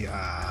really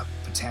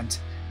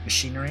potent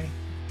machinery,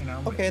 you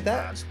know. Okay,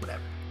 whatever.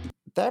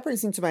 That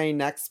brings me to my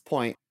next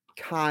point.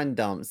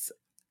 Condoms.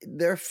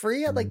 They're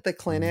free at like the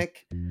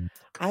clinic.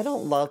 I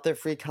don't love the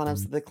free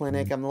condoms at the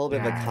clinic. I'm a little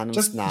bit of a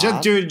condom snob.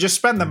 Just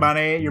spend the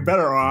money. You're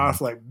better off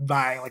like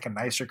buying like a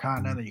nicer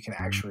condom that you can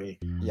actually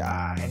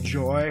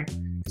enjoy.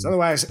 Because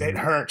otherwise it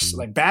hurts.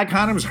 Like bad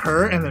condoms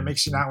hurt and it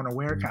makes you not want to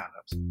wear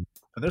condoms.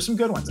 But there's some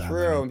good ones out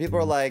there. True. And people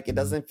are like, it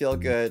doesn't feel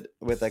good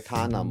with a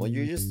condom. Well,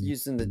 you're just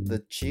using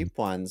the cheap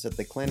ones at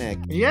the clinic.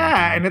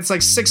 Yeah, and it's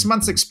like 6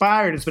 months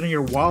expired. It's been in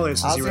your wallet I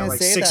since was you were in gonna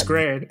like say sixth that.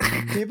 grade.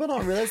 People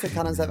don't realize that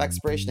condoms have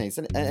expiration dates.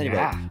 And anyway,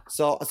 Yeah.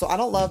 so I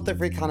don't love the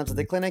free condoms at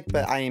the clinic,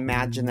 but I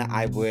imagine that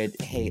I would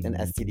hate an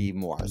STD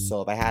more.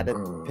 So if I had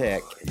to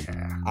pick,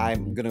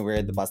 I'm gonna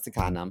wear the busted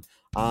condom.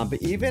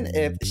 But even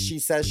if she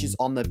says she's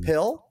on the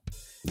pill,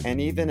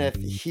 and even if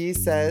he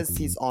says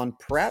he's on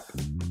PrEP,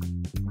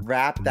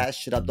 wrap that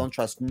shit up. Don't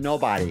trust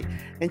nobody.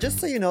 And just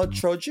so you know,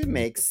 Trojan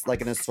makes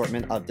like an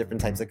assortment of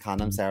different types of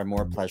condoms that are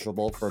more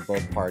pleasurable for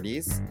both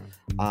parties.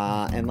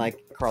 And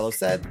like Carlos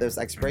said, there's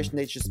expiration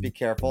dates. Just be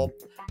careful.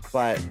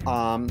 But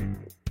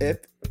if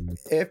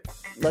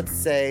let's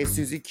say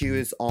Susie Q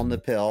is on the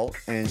pill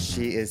and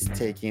she is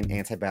taking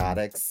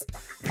antibiotics,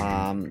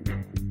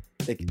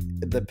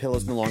 the pill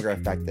is no longer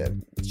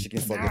effective. She can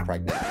still get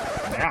pregnant.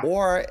 Yeah.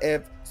 Or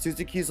if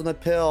Susie Q's on the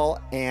pill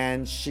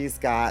and she's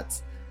got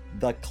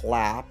the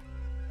clap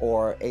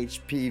or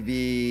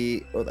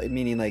HPV, or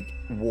meaning like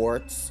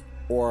warts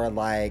or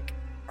like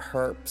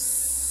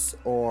herpes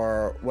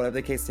or whatever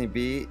the case may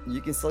be,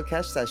 you can still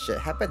catch that shit.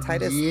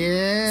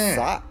 Hepatitis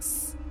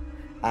sucks.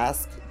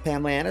 Ask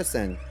Pamela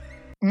Anderson.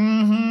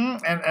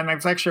 Mm-hmm. And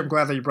I'm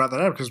glad that you brought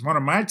that up, because one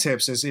of my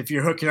tips is if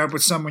you're hooking up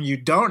with someone you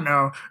don't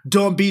know,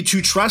 don't be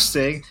too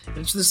trusting.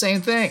 It's the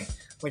same thing.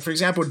 Like, for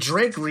example,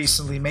 Drake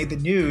recently made the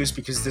news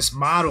because this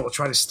model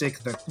tried to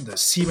stick the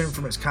semen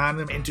from his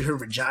condom into her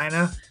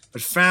vagina,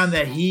 but found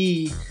that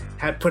he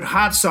had put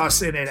hot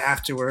sauce in it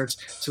afterwards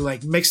to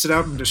like mix it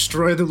up and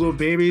destroy the little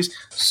babies.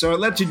 So it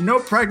led to no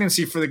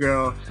pregnancy for the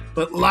girl,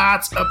 but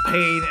lots of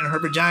pain in her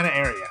vagina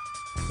area.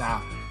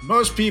 Now,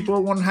 most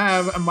people won't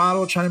have a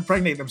model trying to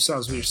impregnate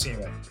themselves with your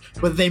semen,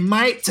 but they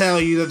might tell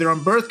you that they're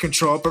on birth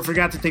control but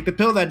forgot to take the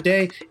pill that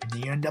day,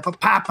 and you end up a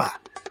papa.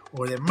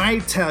 Or they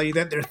might tell you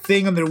that their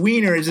thing on their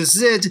wiener is a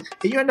zit,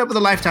 and you end up with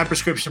a lifetime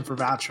prescription for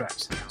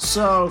Valtrex.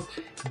 So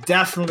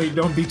definitely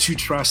don't be too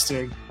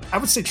trusting. I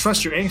would say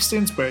trust your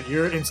instincts, but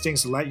your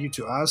instincts led you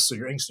to us, so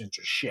your instincts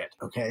are shit,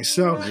 okay?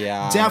 So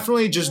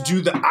definitely just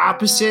do the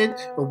opposite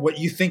of what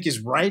you think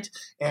is right,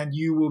 and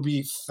you will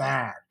be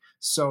fine.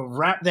 So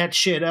wrap that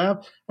shit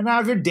up. And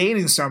now if you're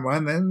dating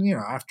someone, then, you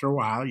know, after a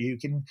while, you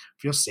can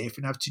feel safe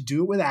enough to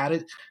do it without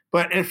it.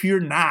 But if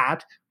you're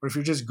not, or if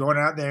you're just going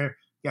out there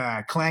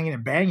clanging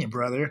and banging,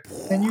 brother,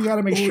 then you got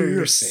to make sure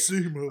you're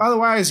safe.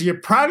 Otherwise, you're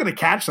probably going to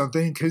catch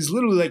something, because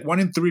literally like 1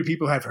 in 3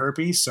 people have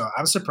herpes. So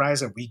I'm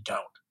surprised that we don't.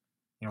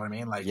 You know what I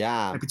mean? Like,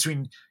 like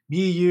between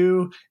me,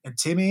 you, and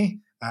Timmy,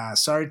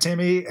 sorry,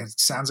 Timmy, it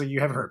sounds like you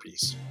have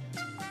herpes.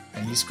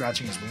 And he's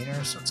scratching his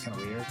wiener, so it's kind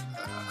of weird.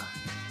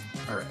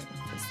 All right.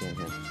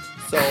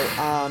 So,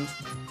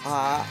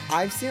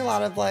 I've seen a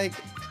lot of like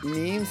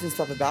memes and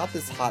stuff about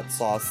this hot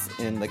sauce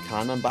in the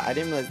condom, but I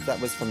didn't realize that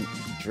was from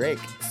Drake.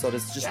 So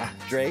does just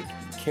Drake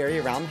carry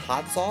around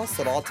hot sauce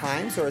at all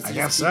times, or is he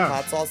just keep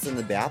hot sauce in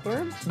the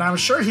bathroom? Now, I'm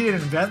sure he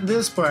didn't invent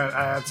this, but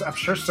I'm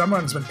sure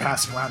someone's been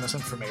passing around this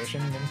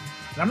information. And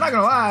I'm not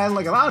gonna lie,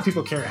 like a lot of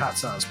people carry hot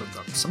sauce with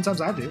them.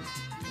 Sometimes I do.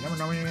 You never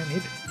know when you're gonna need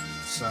it.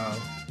 So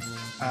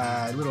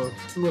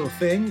little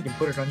thing. You can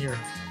put it on your,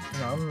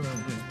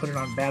 put it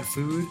on bad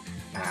food,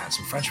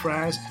 some French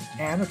fries,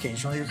 and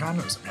occasionally your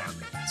condoms,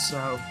 apparently.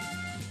 So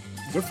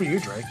good for you,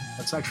 Drake.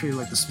 That's actually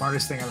like the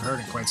smartest thing I've heard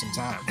in quite some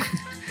time.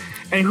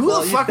 And who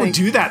the fuck would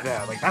do that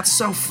though? Like that's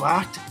so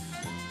fucked.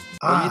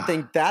 Well, you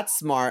think that's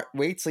smart?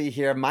 Wait till you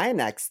hear my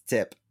next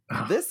tip.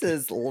 This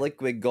is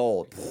liquid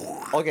gold.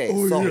 Okay,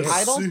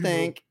 I don't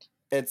think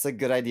it's a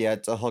good idea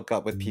to hook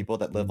up with people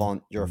that live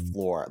on your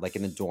floor, like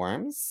in the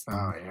dorms.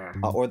 Oh yeah.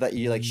 Or that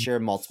you like share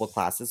multiple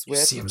classes with.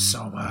 You see them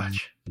so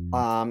much.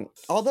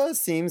 Although it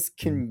seems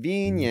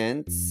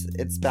convenient,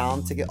 it's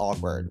bound to get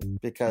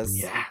awkward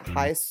because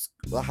high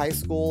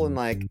school and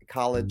like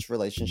college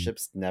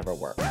relationships never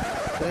work.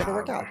 They never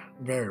work out.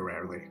 Very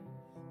rarely.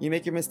 You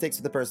make your mistakes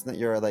with the person that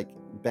you're like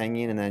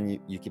banging, and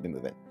then you keep it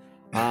moving.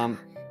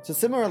 So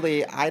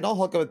similarly, I don't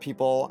hook up with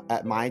people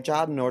at my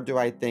job, nor do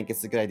I think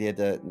it's a good idea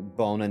to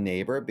bone a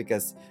neighbor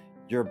because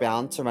you're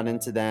bound to run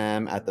into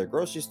them at their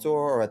grocery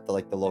store or at the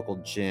local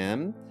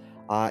gym.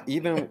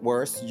 Even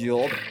worse,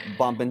 you'll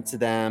bump into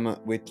them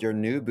with your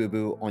new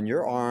boo-boo on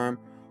your arm,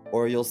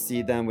 or you'll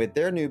see them with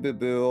their new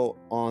boo-boo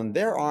on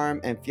their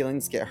arm, and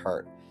feelings get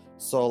hurt.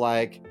 So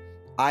like,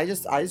 I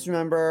just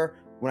remember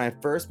when I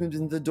first moved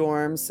into the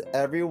dorms,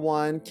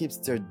 everyone keeps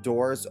their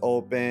doors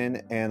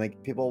open and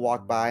like people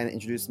walk by and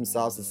introduce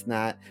themselves, this and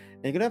that.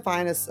 And you're gonna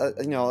find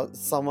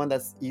someone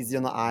that's easy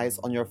on the eyes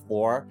on your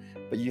floor,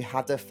 but you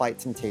have to fight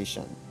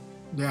temptation.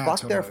 Yeah,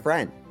 fuck their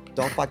friend.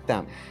 Don't fuck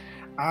them.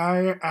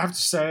 I have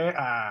to say,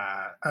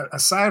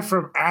 aside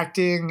from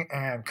acting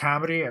and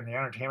comedy and the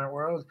entertainment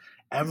world,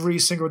 every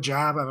single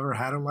job I've ever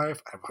had in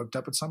life, I've hooked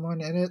up with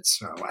someone in it,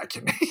 so I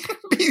can be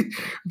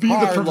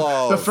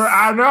the first.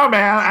 I know,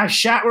 man. I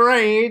shot where I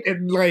ate,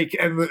 and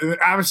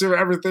obviously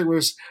everything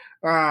was.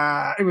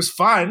 It was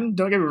fun.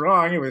 Don't get me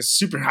wrong. It was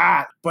super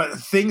hot, but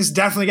things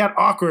definitely got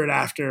awkward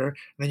after. And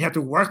then you have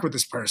to work with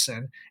this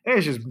person.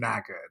 It's just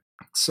not good.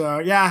 So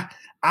yeah,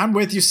 I'm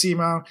with you,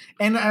 Simo,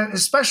 and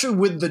especially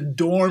with the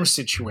dorm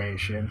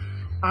situation,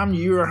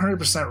 you're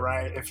 100%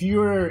 right. If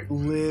you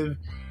live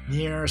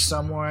near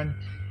someone,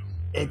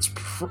 it's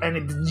not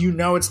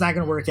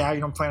going to work out.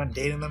 You don't plan on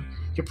dating them.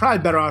 You're probably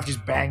better off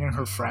just banging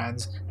her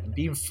friends and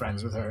being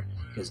friends with her,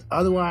 because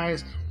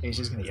otherwise it's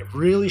just going to get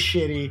really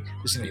shitty.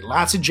 There's going to be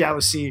lots of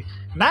jealousy,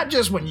 not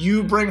just when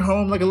you bring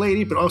home like a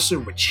lady, but also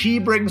when she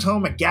brings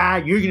home a guy.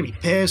 You're going to be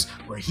pissed.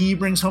 Where he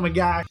brings home a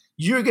guy,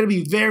 you're going to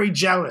be very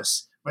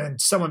jealous when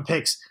someone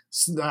picks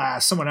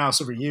someone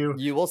else over you.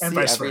 You will see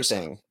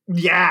everything.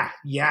 Yeah.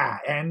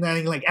 And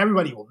then like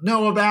everybody will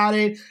know about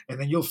it, and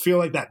then you'll feel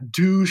like that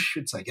douche.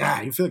 It's like,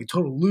 you feel like a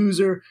total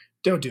loser.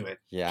 Don't do it.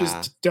 Yeah.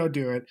 Just don't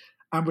do it.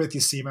 I'm with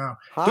you, Simo.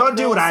 Hot don't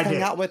do what I did.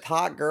 Hang out with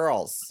hot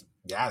girls.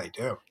 Yeah, they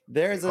do.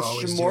 There's a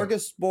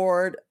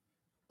smorgasbord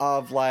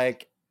of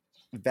like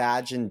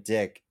vag and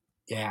dick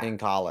in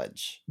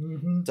college.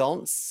 Mm-hmm.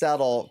 Don't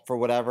settle for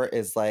whatever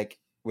is like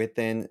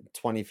within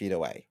 20 feet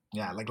away.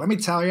 Yeah, like let me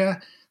tell you,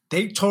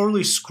 they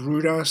totally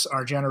screwed us,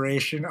 our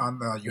generation, on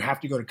the you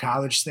have to go to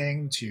college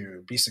thing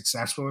to be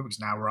successful, because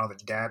now we're all in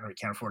debt and we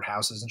can't afford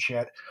houses and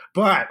shit.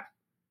 But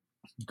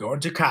going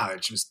to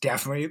college was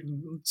definitely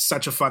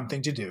such a fun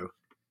thing to do.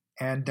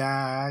 And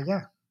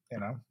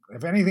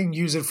if anything,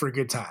 use it for a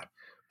good time.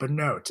 But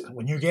note,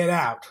 when you get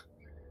out,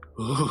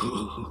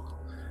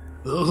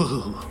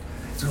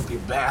 it's gonna be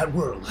a bad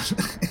world.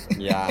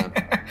 Yeah.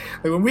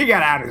 Like when we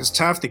got out, it was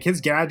tough. The kids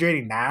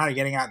graduating now and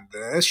getting out into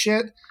this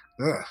shit.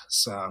 Ugh.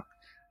 So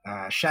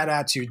shout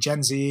out to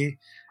Gen Z.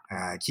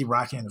 Keep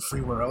rocking in the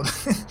free world.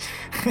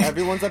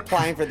 Everyone's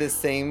applying for this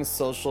same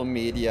social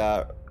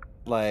media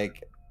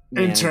like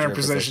intern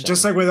position.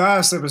 Just like with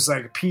us, it was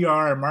like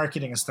PR and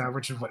marketing and stuff,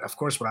 which is what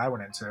I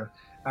went into.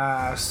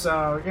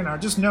 So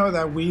just know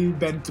that we've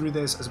been through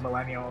this as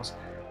millennials.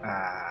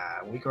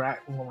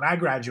 When I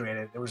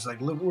graduated, it was like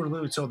we were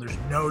literally told there's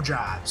no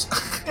jobs.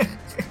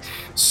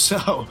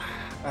 So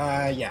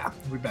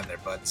we've been there,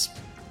 buds.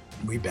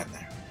 We've been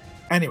there.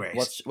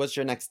 Anyways, what's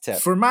your next tip?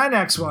 For my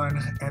next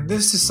one, and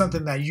this is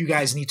something that you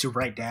guys need to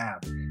write down.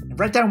 And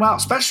write down well,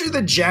 especially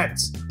the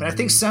gents, but I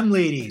think some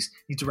ladies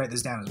need to write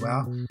this down as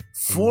well.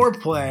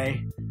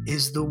 Foreplay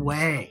is the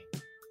way,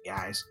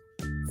 guys.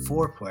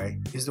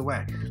 Foreplay is the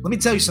way. Let me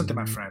tell you something,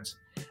 my friends.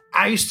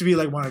 I used to be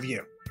like one of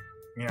you.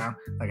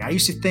 I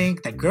used to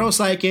think that girls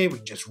like it. We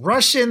can just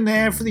rush in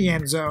there for the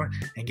end zone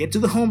and get to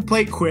the home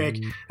plate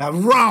quick.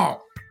 Wrong.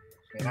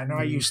 And I know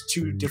I used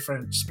two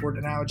different sport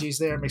analogies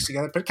there mixed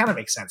together, but it kind of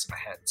makes sense in my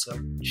head. So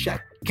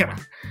come on.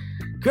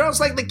 Girls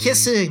like the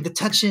kissing, the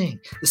touching,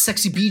 the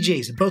sexy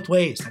BJs in both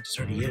ways, not just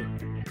her to you.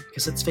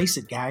 Because let's face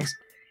it, guys,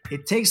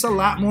 it takes a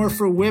lot more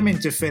for women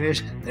to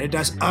finish than it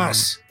does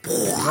us.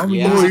 All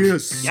we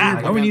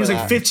need is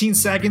like 15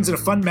 seconds and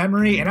a fun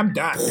memory, and I'm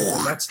done.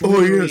 That's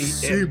literally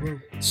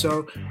it.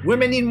 So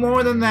women need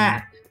more than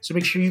that. So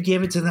make sure you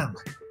give it to them.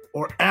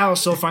 Or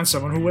else they'll find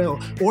someone who will.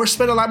 Or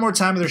spend a lot more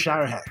time with their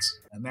shower heads.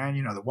 And then,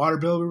 the water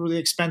bill will be really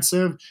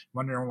expensive.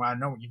 Wondering why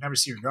you never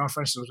see your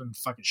girlfriend. She lives in the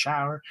fucking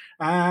shower.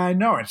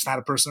 No, it's not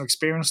a personal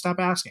experience. Stop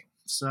asking.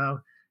 So,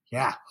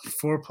 yeah,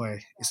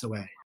 foreplay is the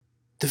way.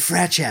 The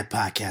Frat Chat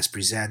Podcast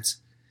presents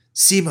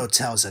Simo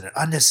Tells an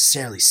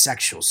Unnecessarily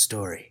Sexual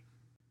Story.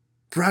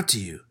 Brought to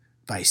you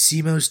by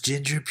Simo's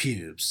Ginger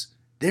Pubes.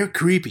 They're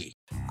creepy.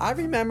 I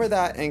remember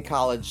that in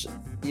college,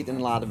 eating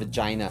a lot of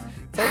vagina.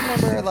 So I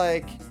remember,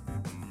 like,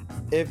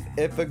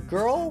 if a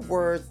girl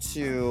were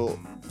to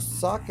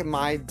suck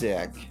my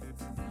dick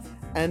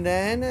and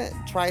then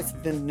try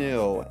something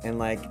new and,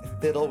 like,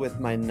 fiddle with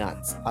my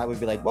nuts, I would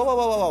be like, whoa, whoa,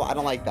 whoa, whoa, whoa, I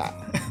don't like that.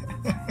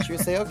 She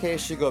would say, okay,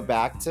 she'd go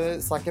back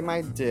to sucking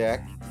my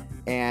dick,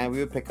 and we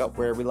would pick up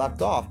where we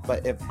left off.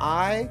 But if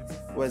I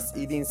was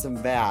eating some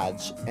veg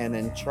and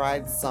then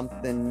tried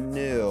something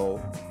new,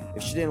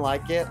 if she didn't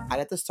like it, I'd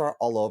have to start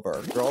all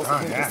over. Girls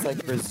can just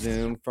like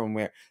resume from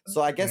where.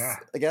 So I guess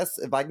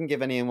if I can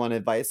give anyone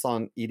advice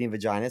on eating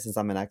vagina, since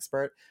I'm an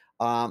expert,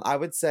 I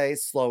would say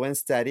slow and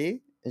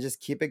steady and just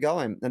keep it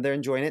going. And they're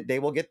enjoying it. They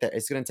will get there.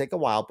 It's going to take a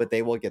while, but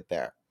they will get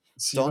there.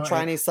 Don't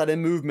try any sudden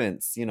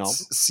movements, you know.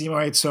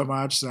 Simo ate so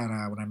much that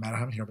when I met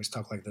him, he always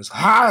talked like this.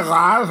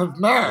 Hi,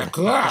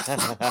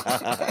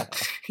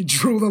 he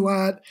drooled a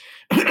lot.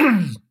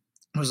 It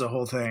was a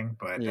whole thing,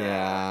 but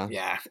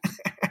yeah.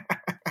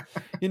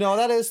 You know,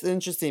 that is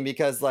interesting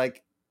because,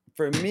 like,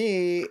 for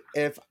me,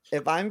 if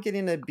I'm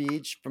getting a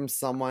beach from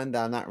someone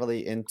that I'm not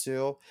really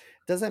into,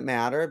 it doesn't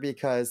matter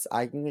because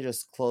I can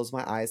just close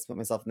my eyes, put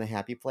myself in a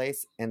happy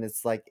place, and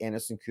it's like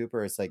Anderson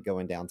Cooper is like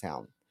going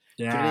downtown.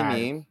 Yeah, do you know what I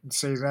mean?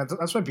 See,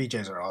 that's why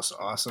BJs are also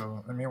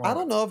awesome. I mean, I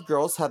don't know if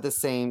girls have the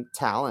same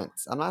talent.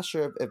 I'm not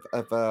sure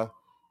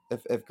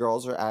if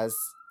girls are as.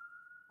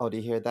 Oh, do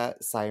you hear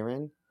that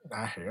siren?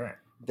 I hear it.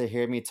 They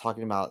hear me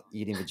talking about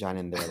eating vagina,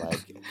 and they're like,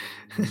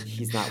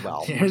 "He's not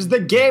well." Here's the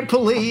gay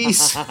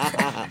police.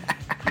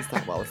 He's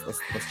not well.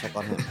 Let's check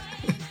on him.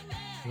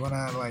 You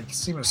wanna, like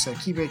Simo said,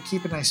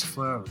 keep a nice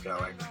flow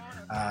going.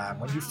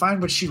 When you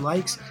find what she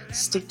likes,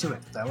 stick to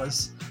it,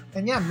 fellas.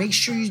 And yeah, make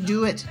sure you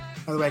do it.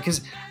 By the way, because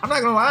I'm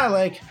not gonna lie,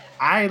 like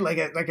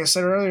I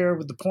said earlier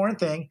with the porn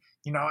thing,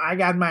 you know, I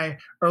got my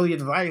early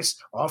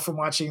advice all from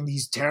watching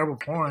these terrible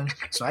porns.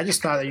 So I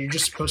just thought that you're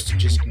just supposed to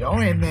just go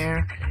in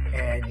there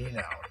and, you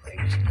know,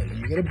 like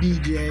you get a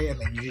BJ and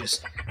then you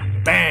just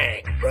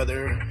bang,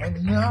 brother.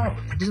 And no,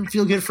 it doesn't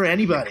feel good for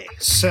anybody.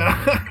 So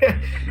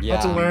you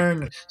have to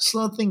learn,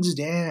 slow things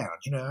down.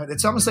 You know,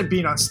 it's almost like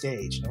being on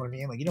stage. You know what I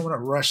mean? Like, you don't want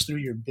to rush through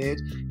your bit.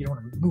 You don't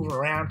want to move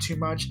around too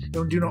much. You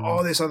don't do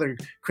all this other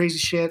crazy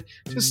shit.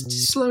 Just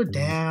slow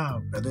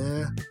down,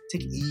 brother.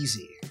 Take it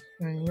easy.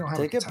 You don't have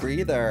Take a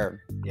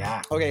breather.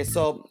 Yeah. Okay,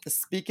 so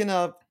speaking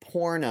of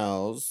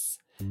pornos,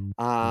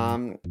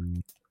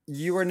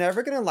 you are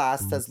never going to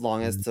last as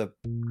long as the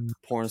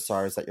porn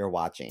stars that you're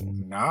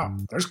watching. No,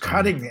 there's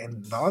cutting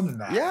involved in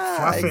that.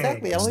 Yeah,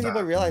 exactly. I don't think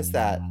people realize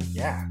that.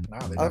 Yeah, no,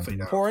 they definitely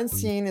don't. Porn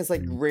scene is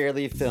like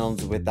rarely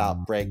filmed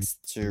without breaks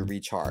to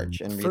recharge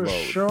and reload. For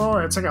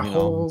sure. It's like a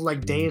whole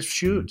like day's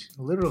shoot,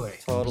 literally.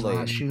 Totally. There's a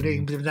lot of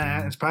shooting.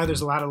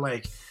 There's a lot of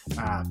like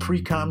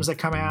pre-coms that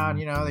come out,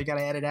 you know, they got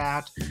to edit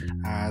out.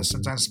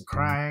 Sometimes some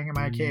crying in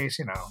my case,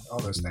 you know, all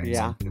those things.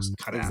 Yeah, just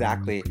cut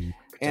exactly. Out.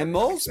 And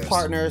most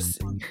partners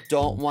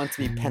don't want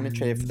to be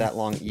penetrated for that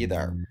long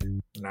either.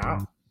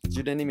 No. Do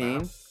you know what I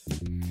mean?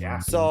 Yeah.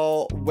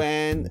 So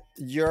when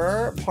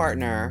your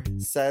partner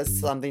says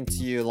something to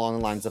you along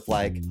the lines of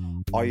like,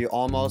 are you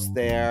almost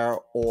there?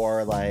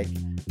 Or like,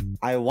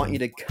 I want you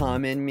to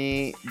come in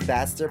me.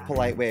 That's their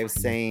polite way of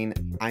saying,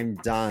 I'm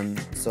done.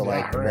 So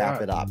like,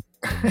 wrap it up.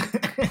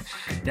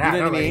 Yeah, you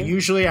know what I mean? Like,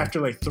 usually after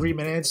like 3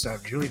 minutes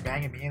of Julie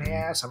banging me in the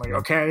ass, I'm like,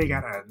 okay, you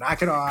gotta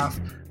knock it off.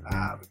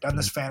 We've done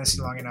this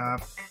fantasy long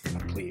enough.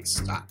 Please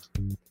stop.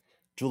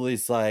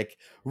 Julie's like,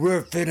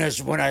 we're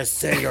finished when I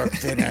say you're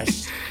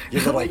finished. You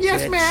little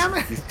yes, bitch, ma'am.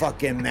 You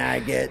fucking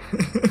maggot.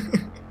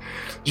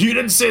 You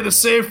didn't say the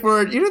safe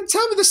word. You didn't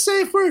tell me the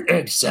safe word.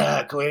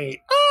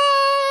 Exactly.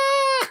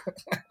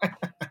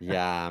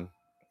 Yeah.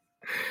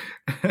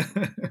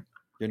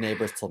 Your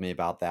neighbors told me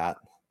about that.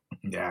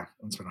 Yeah,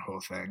 it's been a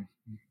whole thing.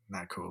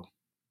 Not cool.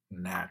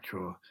 Not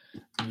cool.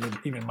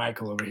 Even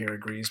Michael over here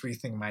agrees. What do you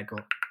think, Michael?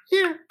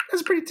 Yeah,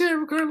 that's pretty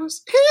terrible,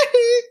 Carlos.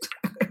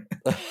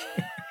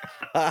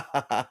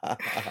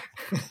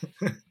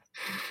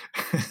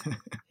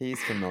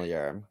 He's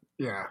familiar.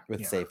 Yeah.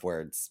 With safe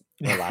words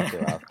or lack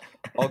thereof.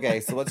 Okay,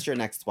 so what's your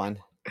next one?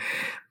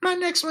 My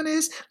next one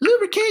is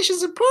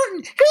lubrication's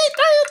important.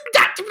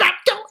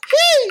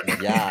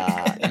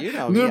 Yeah, you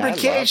know,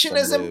 lubrication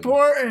is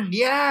important.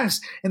 Yes,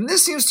 and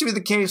this seems to be the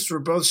case for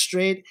both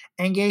straight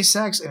and gay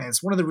sex, and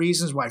it's one of the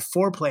reasons why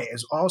foreplay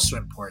is also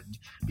important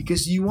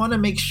because you want to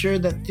make sure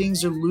that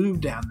things are lubed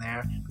down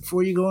there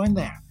before you go in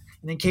there.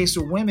 And in case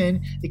of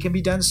women, it can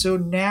be done so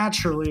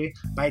naturally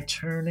by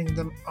turning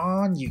them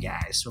on, you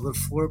guys. So a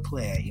little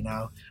foreplay, you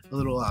know, a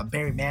little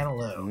Barry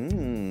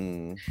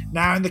Manilow.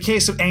 Now, in the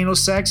case of anal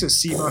sex, as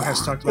Simo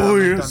has talked about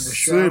on the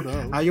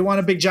show, you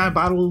want a big giant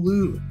bottle of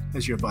lube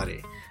as your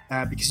buddy.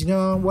 Because you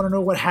want to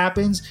know what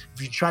happens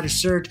if you try to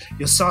insert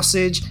your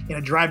sausage in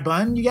a dry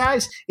bun, you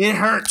guys? It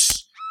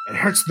hurts. It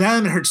hurts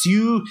them, it hurts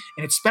you,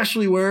 and it's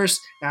especially worse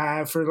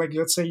for, like,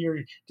 let's say you're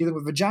dealing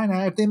with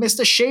vagina if they missed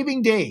a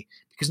shaving day.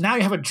 because now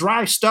you have a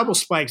dry stubble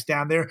spikes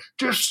down there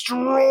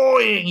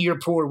destroying your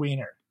poor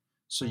wiener.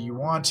 So you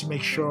want to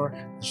make sure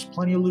there's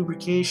plenty of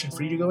lubrication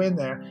for you to go in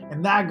there,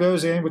 and that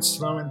goes in with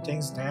slowing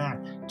things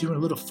down, doing a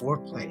little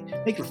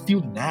foreplay, make it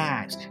feel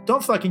nice.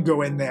 Don't fucking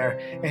go in there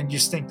and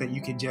just think that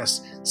you can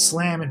just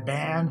slam and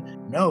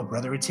bang. No,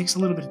 brother, it takes a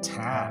little bit of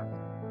time.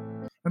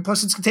 And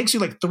plus, it takes you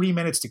like 3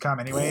 minutes to come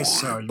anyway,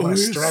 so you want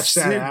to stretch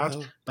that out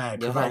by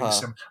providing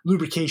some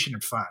lubrication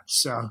and fun.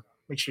 So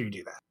make sure you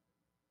do that.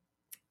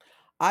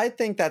 I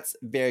think that's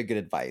very good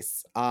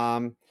advice.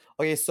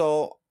 Okay,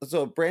 so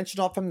branching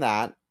off from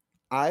that,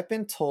 I've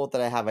been told that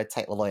I have a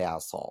tight little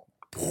asshole.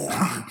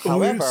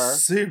 However,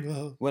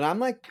 when I'm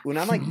like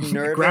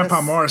nervous,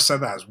 Grandpa Morris said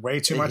that was way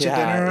too much at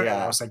dinner. Yeah.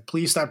 And I was like,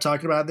 please stop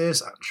talking about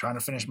this. I'm trying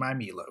to finish my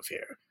meatloaf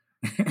here.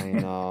 I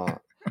know.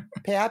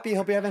 Pappy,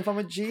 hope you're having fun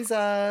with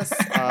Jesus.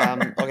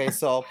 Okay,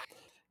 so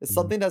if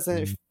something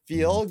doesn't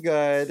feel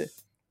good,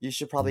 you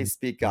should probably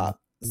speak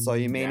up. So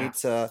you may need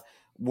to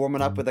warm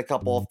it up with a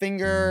couple of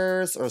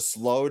fingers, or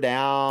slow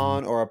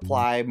down, or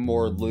apply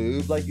more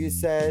lube, like you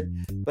said.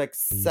 Like,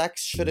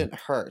 sex shouldn't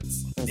hurt.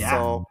 And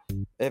so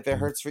if it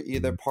hurts for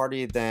either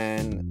party,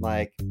 then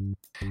like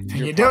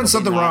you're doing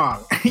something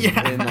wrong.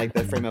 In like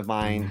the frame of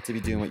mind to be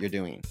doing what you're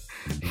doing.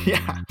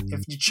 Yeah,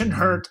 if it shouldn't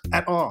hurt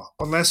at all,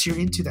 unless you're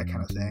into that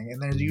kind of thing.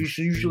 And there's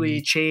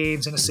usually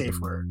chains and a safe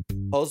word.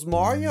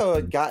 Osmario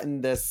had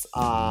gotten this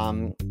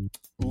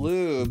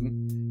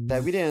lube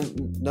that we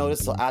didn't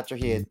notice till after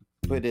he had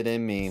put it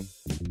in me.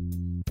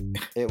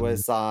 It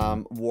was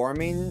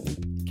warming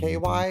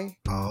KY.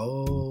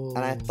 Oh.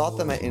 And I thought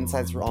that my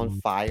insides were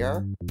on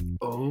fire.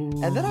 Oh.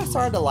 And then I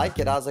started to like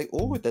it. I was like,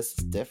 "Ooh, this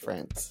is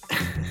different."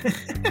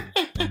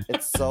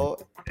 It's so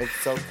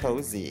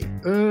cozy.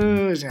 I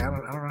don't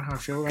know how I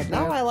feel about that.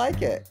 No, I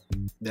like it.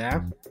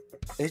 Yeah.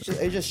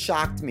 It just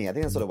shocked me. I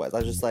think that's what it was. I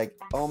was just like,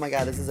 "Oh my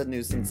god, this is a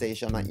new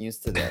sensation. I'm not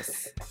used to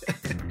this."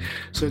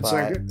 So it's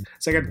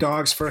like a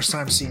dog's first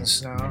time seeing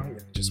snow. You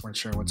just weren't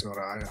sure what's going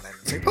on, and then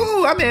it's like,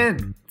 "Oh, I'm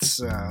in."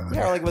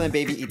 Yeah, or like when a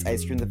baby eats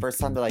ice cream the first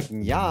time, they're like,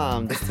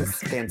 "Yum, this is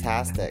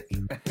fantastic."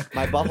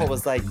 My buffalo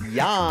was like,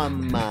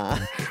 "Yum."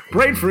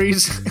 Brain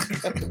freeze.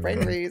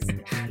 Brain freeze.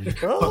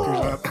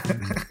 Fuckers up.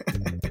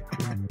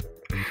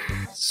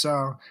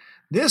 So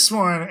this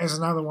one is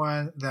another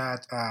one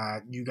that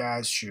you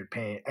guys should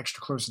pay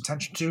extra close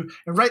attention to,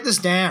 and write this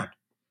down,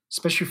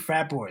 especially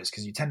frat boys,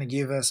 because you tend to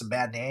give us a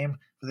bad name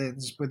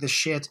with this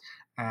shit.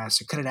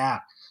 So cut it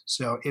out.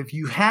 So if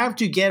you have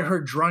to get her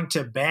drunk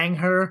to bang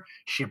her,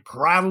 she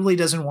probably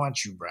doesn't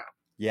want you, bro.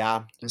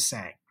 Yeah. Just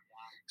saying.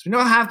 Because we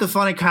know half the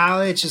fun in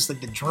college is like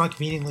the drunk,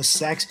 meaningless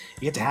sex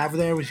you get to have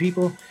there with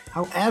people.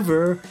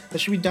 However, that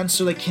should be done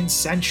so like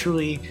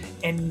consensually,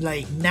 and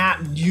like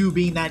not you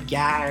being that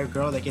guy or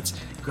girl that gets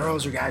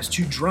girls or guys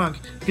too drunk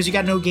because you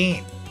got no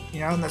game.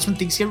 You know, and that's when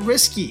things get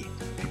risky.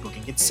 People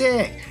can get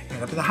sick, you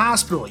end up in the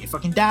hospital, you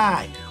fucking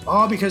die.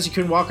 All because you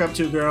couldn't walk up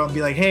to a girl and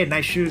be like, "Hey,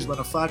 nice shoes,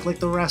 wanna fuck like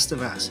the rest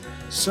of us."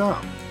 So,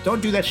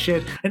 don't do that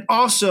shit. And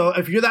also,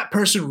 if you're that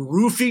person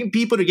roofing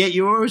people to get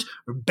yours,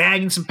 or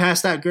banging some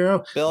passed out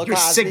girl, Bill you're a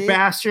Cosby. sick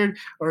bastard,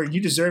 or you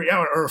deserve,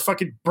 or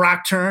fucking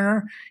Brock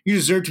Turner, you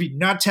deserve to be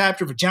nut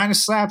tapped or vagina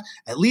slapped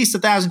at least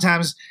 1,000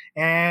 times.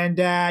 And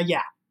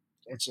yeah,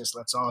 it's just,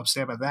 that's all I'm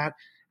saying about that.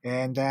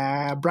 And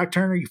Brock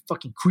Turner, you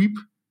fucking creep.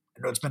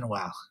 I know it's been a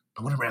while,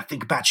 but whenever I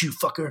think about you,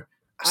 fucker,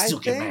 I still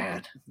get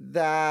mad.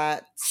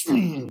 That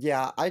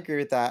yeah, I agree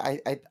with that.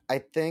 I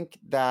think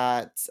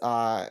that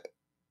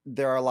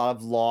there are a lot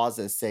of laws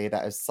that say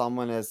that if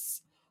someone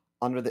is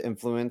under the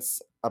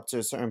influence up to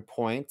a certain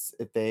point,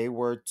 if they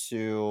were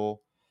to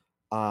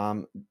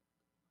the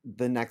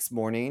next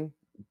morning,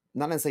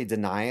 not necessarily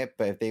deny it,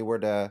 but if they were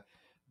to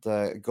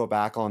go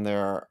back on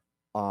their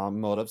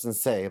motives and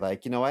say,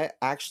 like, you know what,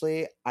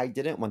 actually, I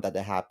didn't want that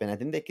to happen, I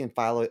think they can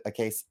file a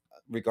case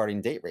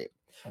regarding date rape.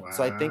 Wow.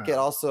 So I think it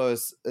also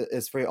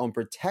is for your own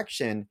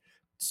protection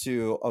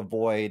to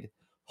avoid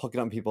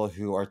hooking up people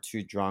who are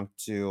too drunk,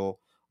 to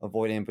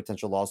avoid any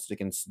potential lawsuit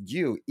against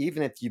you,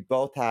 even if you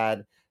both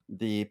had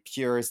the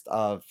purest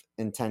of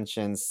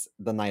intentions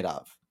the night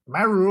of.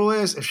 My rule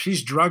is, if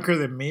she's drunker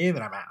than me,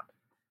 then I'm out.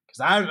 Because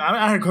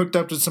I had hooked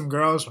up to some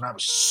girls when I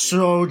was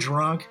so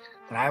drunk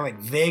that I like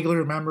vaguely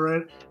remember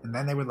it, and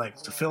then they would like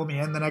to fill me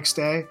in the next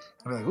day.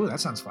 I'd be like, "Ooh, that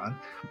sounds fun."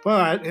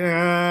 But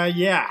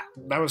yeah,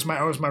 that was my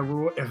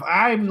rule. If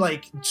I'm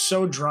like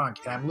so drunk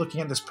and I'm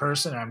looking at this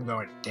person and I'm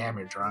going, "Damn,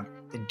 you're drunk,"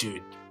 then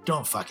dude,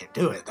 don't fucking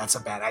do it. That's a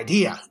bad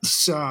idea.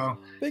 So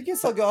but you can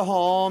still go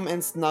home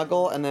and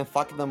snuggle and then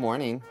fuck in the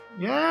morning.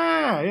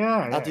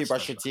 Yeah. After you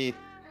brush your teeth.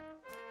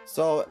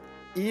 So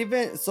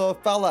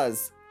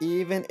fellas,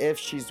 even if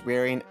she's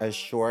wearing a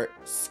short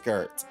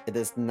skirt, it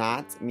does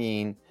not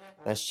mean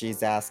that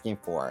she's asking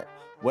for it.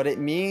 What it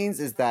means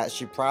is that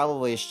she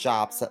probably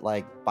shops at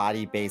like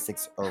Body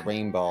Basics or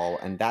Rainbow,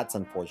 and that's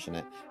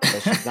unfortunate.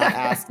 But she's not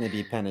asking to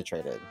be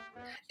penetrated.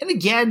 And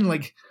again,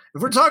 like,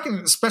 if we're talking,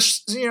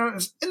 especially, you know,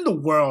 in the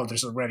world,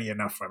 there's already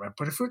enough women.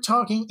 But if we're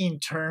talking in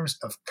terms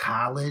of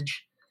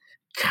college,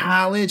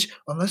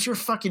 unless you're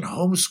fucking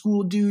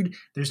homeschooled, dude,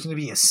 there's going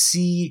to be a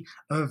sea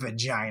of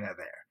vagina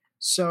there.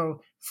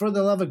 So, for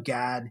the love of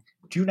God,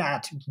 do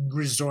not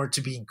resort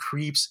to being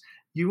creeps.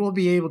 You will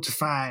be able to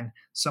find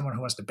someone who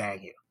wants to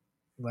bang you.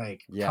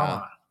 Like,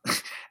 come on.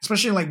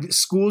 Especially in like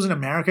schools in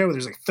America where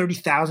there's like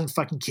 30,000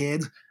 fucking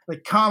kids.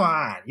 Like, come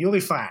on. You'll be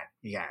fine,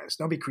 you guys.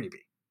 Don't be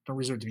creepy. Don't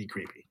resort to be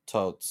creepy.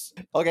 Totes.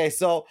 Okay,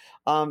 so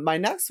my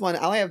next one, I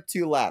only have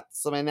 2 left.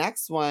 So my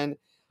next one,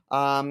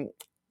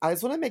 I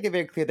just want to make it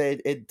very clear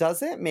that it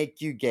doesn't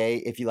make you gay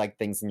if you like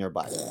things in your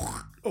butt.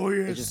 Oh,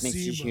 yeah. It just makes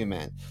you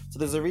human. So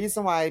there's a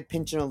reason why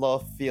pinching a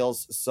loaf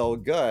feels so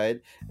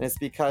good, and it's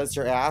because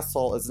your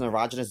asshole is an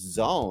erogenous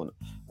zone.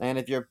 And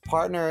if your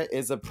partner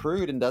is a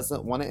prude and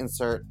doesn't want to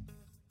insert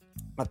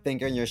a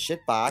finger in your shit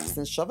box,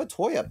 then shove a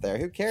toy up there.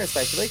 Who cares?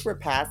 But I feel like we're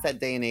past that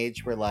day and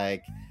age where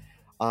like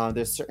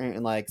there's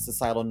certain like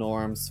societal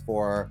norms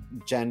for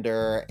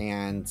gender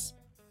and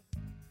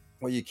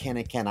what you can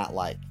and cannot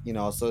like, you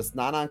know. So it's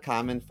not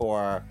uncommon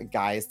for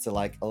guys to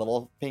like a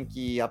little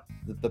pinky up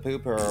the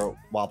pooper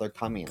while they're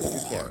coming. Who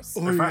cares?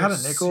 If I had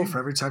a nickel for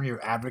every time you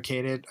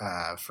advocated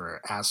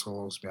for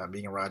assholes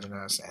being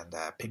erogenous and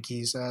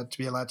pinkies to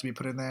be allowed to be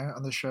put in there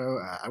on the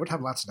show, I would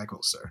have lots of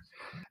nickels, sir.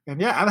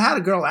 And yeah, I've had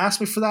a girl ask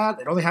me for that.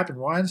 It only happened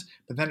once,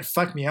 but then it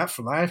fucked me up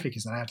for life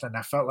because then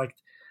I felt like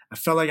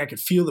I could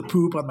feel the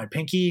poop on my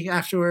pinky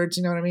afterwards.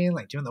 You know what I mean?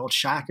 Like doing the old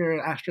shocker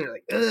after,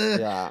 like, ugh.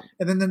 Yeah.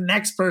 And then the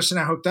next person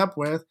I hooked up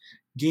with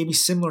gave me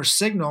similar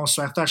signals.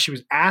 So I thought she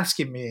was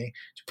asking me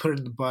to put it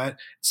in the butt.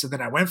 So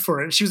then I went for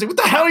it. And she was like, "What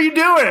the hell are you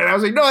doing?" And I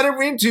was like, "No, I didn't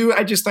mean to.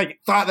 I just like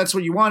thought that's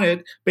what you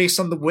wanted based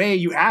on the way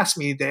you asked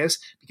me this."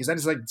 Because I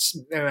just like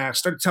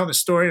started telling the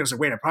story. And I was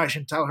like, wait, I probably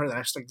shouldn't tell her that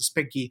I stuck this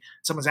pinky in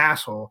someone's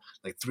asshole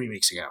like 3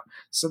 weeks ago.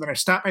 So then I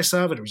stopped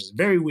myself and it was just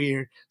very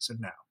weird. So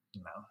no,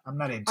 I'm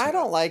not into it. I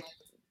don't like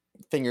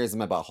fingers in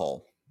my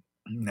butthole.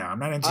 No, I'm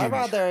not into it. I'd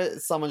rather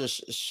someone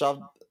just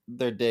shove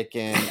their dick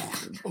in.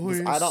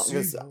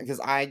 Because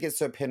I get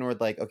so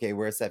paranoid, like, okay,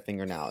 where's that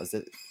finger now? Is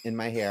it in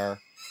my hair?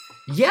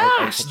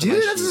 Yes,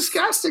 dude, that's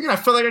disgusting. And I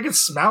feel like I can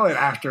smell it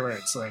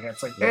afterwards. Like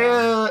it's like,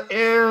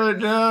 ew,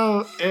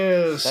 no,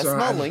 ew. That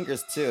smell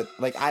lingers too.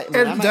 Like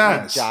when I'm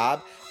at my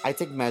job, I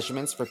take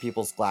measurements for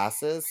people's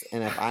glasses,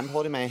 and if I'm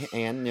holding my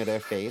hand near their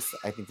face,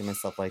 I think to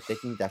myself, like, they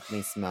can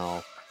definitely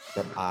smell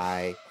that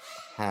I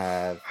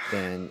have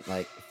been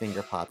like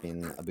finger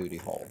popping a booty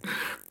hole.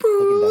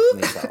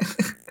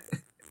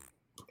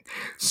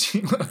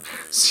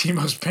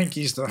 Simo's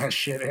pinky still has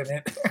shit in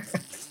it.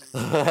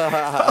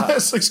 Oh,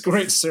 this looks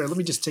great, sir. Let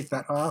me just take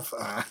that off.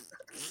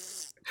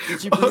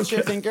 Did you bruise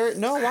your finger?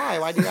 No, why?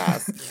 Why do you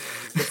ask?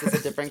 This is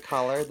a different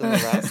color than the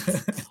rest.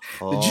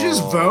 Did you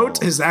just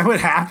vote? Is that what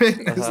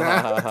happened? Is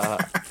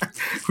that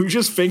who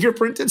just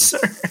fingerprinted, sir?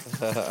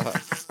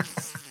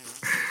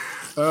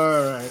 All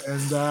right,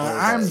 and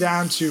I'm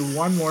down to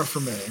one more for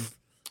me.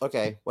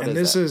 Okay,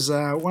 this is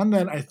one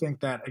that I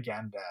think that,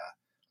 again,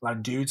 a lot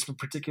of dudes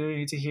particularly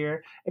need to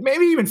hear, and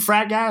maybe even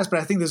frat guys, but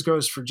I think this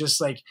goes for just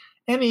like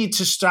any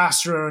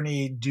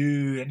testosterone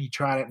dude, any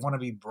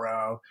wannabe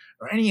bro,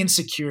 or any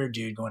insecure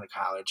dude going to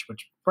college,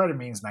 which probably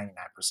means 99%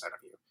 of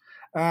you.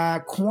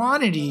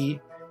 Quantity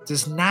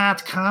does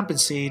not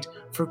compensate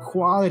for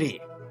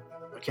quality,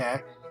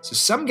 okay? So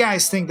some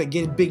guys think that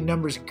getting big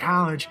numbers in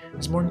college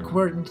is more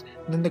important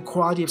than the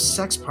quality of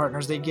sex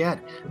partners they get.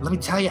 Let me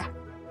tell you,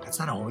 that's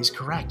not always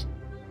correct.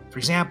 For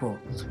example,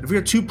 if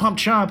you're a 2-pump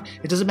chump,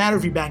 it doesn't matter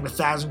if you banged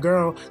 1,000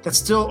 girls, that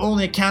still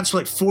only accounts for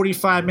like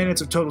 45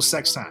 minutes of total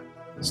sex time.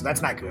 So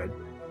that's not good.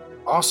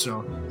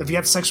 Also, if you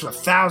have sex with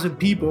 1,000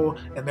 people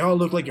and they all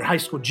look like your high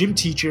school gym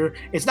teacher,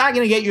 it's not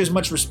going to get you as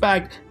much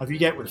respect as you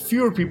get with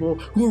fewer people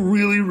who are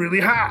really, really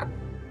hot.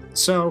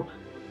 So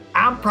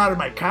I'm proud of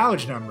my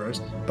college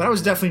numbers, but I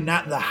was definitely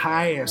not the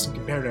highest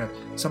compared to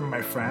some of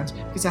my friends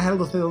because I had a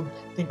little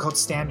thing called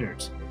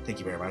standards. Thank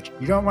you very much.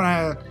 You don't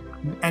want to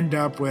end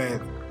up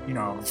with,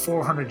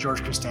 400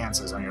 George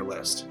Costanzas on your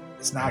list.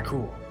 It's not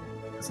cool.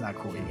 It's not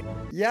cool either.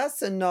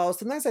 Yes and no.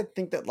 Sometimes I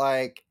think that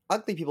like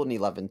ugly people need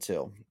loving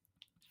too.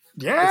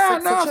 Yeah,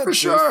 it's like no, for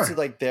sure. To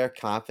like their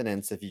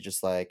confidence if you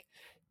just like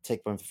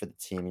take one for the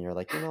team and you're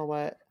like, you know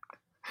what?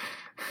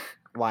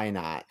 Why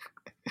not?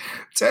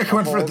 Take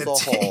one for the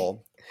team.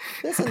 Whole.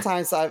 There's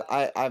sometimes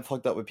I've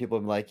hooked up with people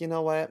and I'm like, you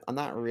know what? I'm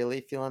not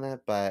really feeling it,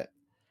 but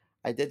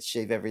I did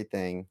shave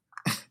everything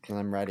and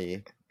I'm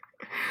ready.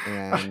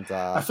 And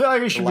I feel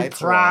like you should be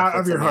proud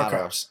of your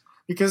hookups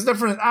because I've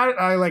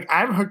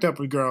hooked up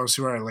with girls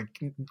who are like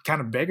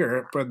kind of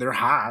bigger, but they're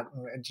hot.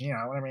 You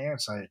know what I mean?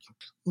 It's like,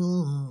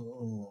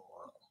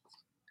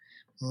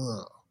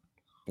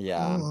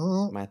 yeah,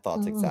 my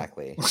thoughts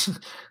exactly.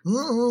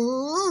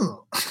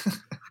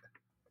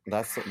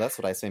 That's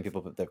what I say when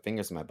people put their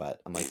fingers in my butt.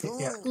 I'm like,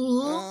 yeah.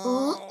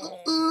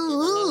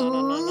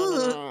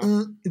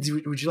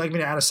 Would you like me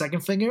to add a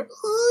second finger?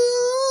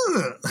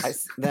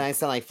 Then I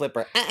sound like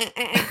Flipper.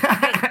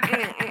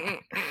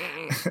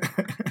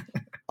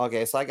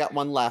 Okay, so I got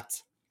one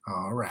left.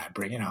 All right,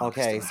 bring it on.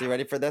 Okay, so you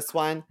ready for this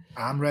one?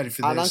 I'm ready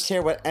for this. I don't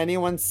care what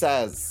anyone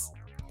says.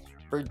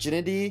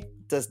 Virginity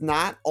does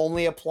not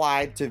only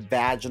apply to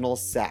vaginal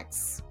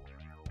sex.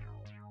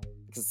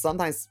 Because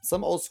sometimes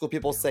some old school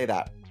people say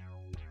that.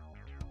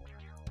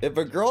 If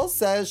a girl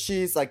says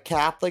she's a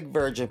Catholic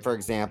virgin, for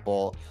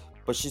example,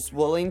 but she's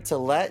willing to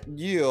let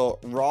you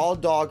raw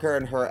dog her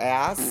in her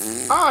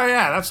ass, Oh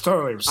yeah, that's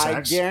totally sex.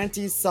 I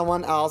guarantee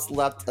someone else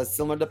left a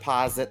similar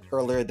deposit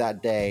earlier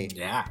that day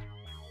Yeah.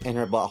 in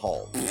her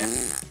butthole.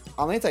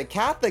 I'm gonna tell you,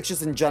 Catholics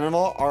just in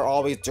general are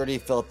always dirty,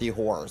 filthy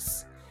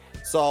whores.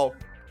 So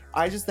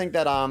I just think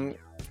that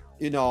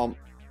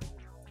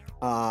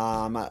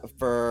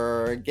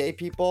for gay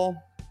people,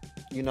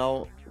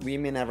 we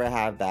may never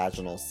have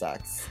vaginal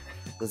sex.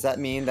 Does that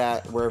mean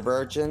that we're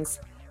virgins?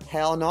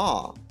 Hell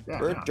no.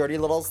 Yeah, We're no. dirty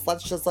little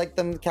sluts just like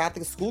them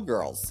Catholic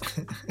schoolgirls.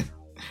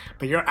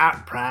 But you're out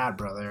and proud,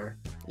 brother.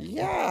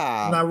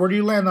 Yeah. Now, where do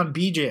you land on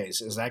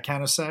BJ's? Is that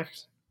kind of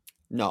sex?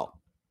 No,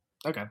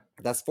 Okay.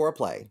 that's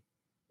foreplay.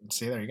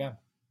 See, there you go.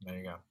 There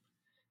you go.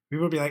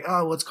 People would be like,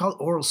 "Oh, well, it's called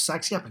oral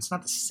sex." Yeah, but it's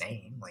not the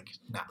same. Like,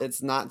 no.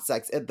 It's not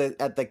sex. At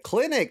the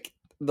clinic,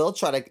 they'll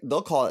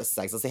call it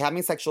sex. They'll say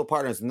having sexual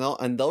partners,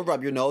 and they'll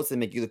rub your nose and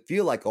make you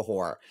feel like a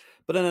whore.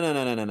 But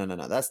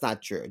no, that's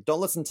not true.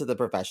 Don't listen to the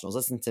professionals.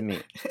 Listen to me.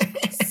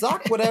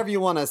 Suck whatever you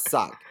want to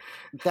suck.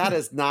 That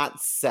is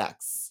not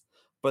sex.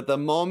 But the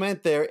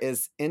moment there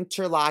is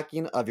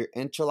interlocking of your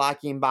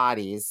interlocking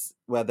bodies,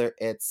 whether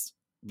it's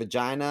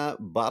vagina,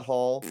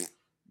 butthole,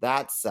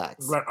 that's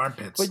sex. What about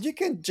armpits? But you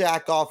can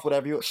jack off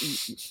whatever you.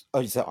 Oh,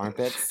 you said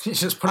armpits? You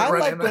just put it I right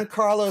like in when there.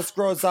 Carlos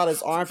grows out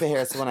his armpit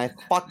hair, so when I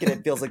fuck it,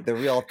 it feels like the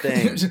real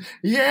thing.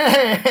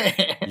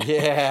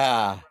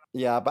 Yeah.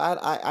 Yeah, but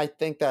I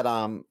think that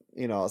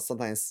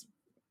sometimes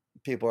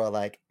people are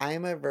like,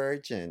 I'm a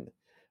virgin.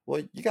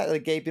 Well, you got a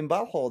gaping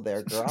butthole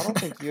there, girl. I don't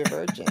think you're a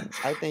virgin.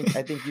 I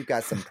think you've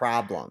got some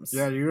problems.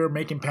 Yeah, you were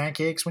making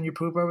pancakes when you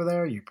poop over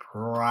there. You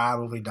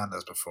probably done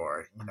this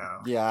before,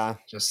 Yeah,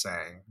 Just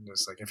saying.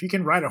 Just like, if you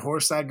can ride a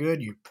horse that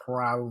good, you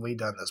probably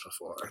done this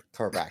before.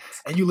 correct.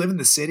 And you live in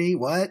the city,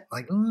 what?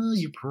 Like,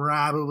 you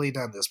probably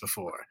done this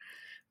before.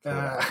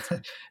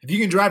 If you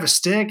can drive a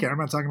stick, and I'm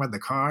not talking about the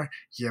car,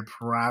 you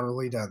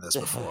probably done this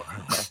before.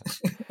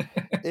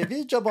 If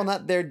you jump on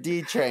that there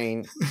D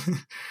train,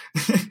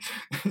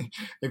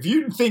 If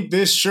you think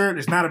this shirt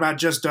is not about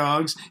just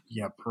dogs,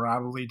 you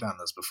probably done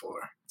this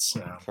before.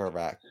 So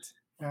correct.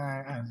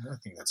 I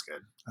think that's good.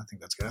 I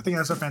think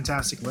that's a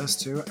fantastic list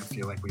too. I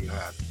feel like we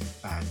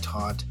have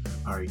taught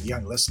our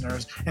young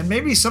listeners, and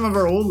maybe some of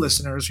our old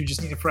listeners who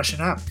just need to freshen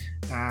up.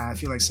 I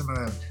feel like some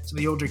of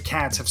the older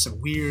cats have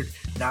some weird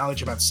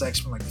knowledge about sex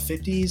from like the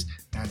 50s,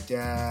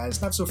 and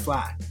it's not so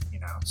fly.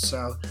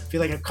 So I feel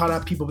like I've caught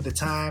up people with the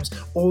times,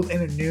 old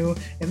and new,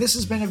 and this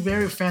has been a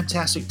very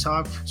fantastic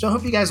talk. So I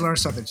hope you guys learned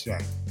something today.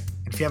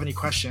 And if you have any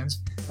questions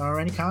or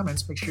any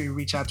comments, make sure you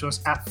reach out to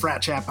us at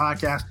Frat Chat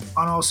Podcast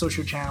on all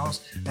social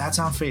channels. That's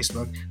on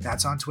Facebook,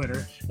 that's on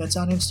Twitter, that's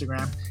on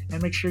Instagram,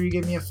 and make sure you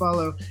give me a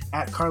follow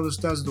at Carlos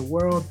Does the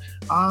World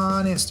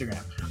on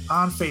Instagram,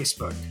 on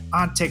Facebook,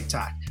 on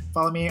TikTok.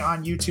 Follow me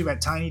on YouTube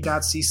at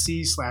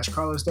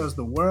tiny.cc/Carlos Does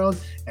the World,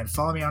 and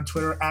follow me on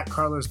Twitter at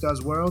Carlos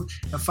Does World,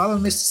 and follow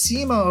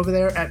Mr. Simo over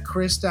there at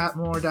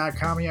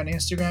chris.moore.comedy on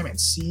Instagram and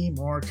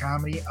C.Moore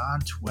Comedy on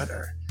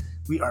Twitter.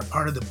 We are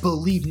part of the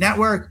Believe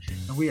Network,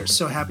 and we are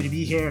so happy to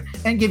be here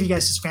and give you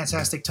guys this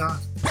fantastic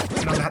talk.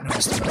 And on that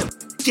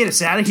note, get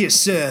us out of here,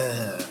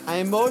 sir.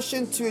 I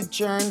motion to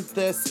adjourn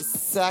this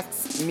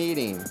sex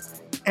meeting.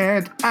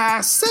 And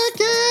I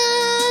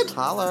second.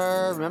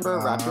 Holler. Remember,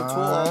 wrap your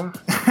tool.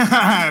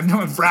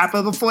 No, wrap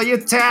it before you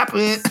tap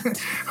it.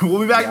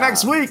 We'll be back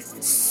next week.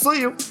 See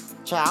you.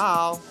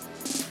 Ciao.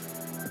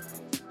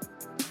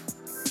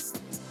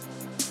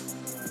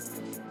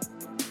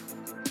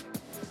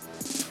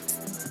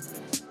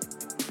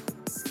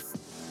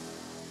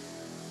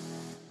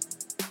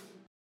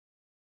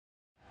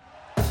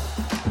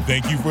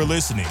 Thank you for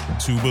listening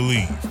to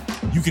Believe.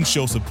 You can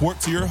show support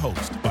to your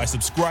host by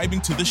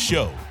subscribing to the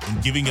show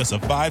and giving us a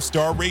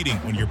 5-star rating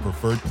on your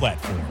preferred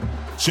platform.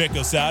 Check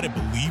us out at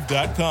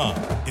Believe.com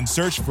and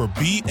search for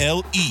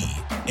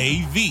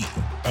BLEAV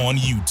on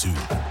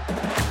YouTube.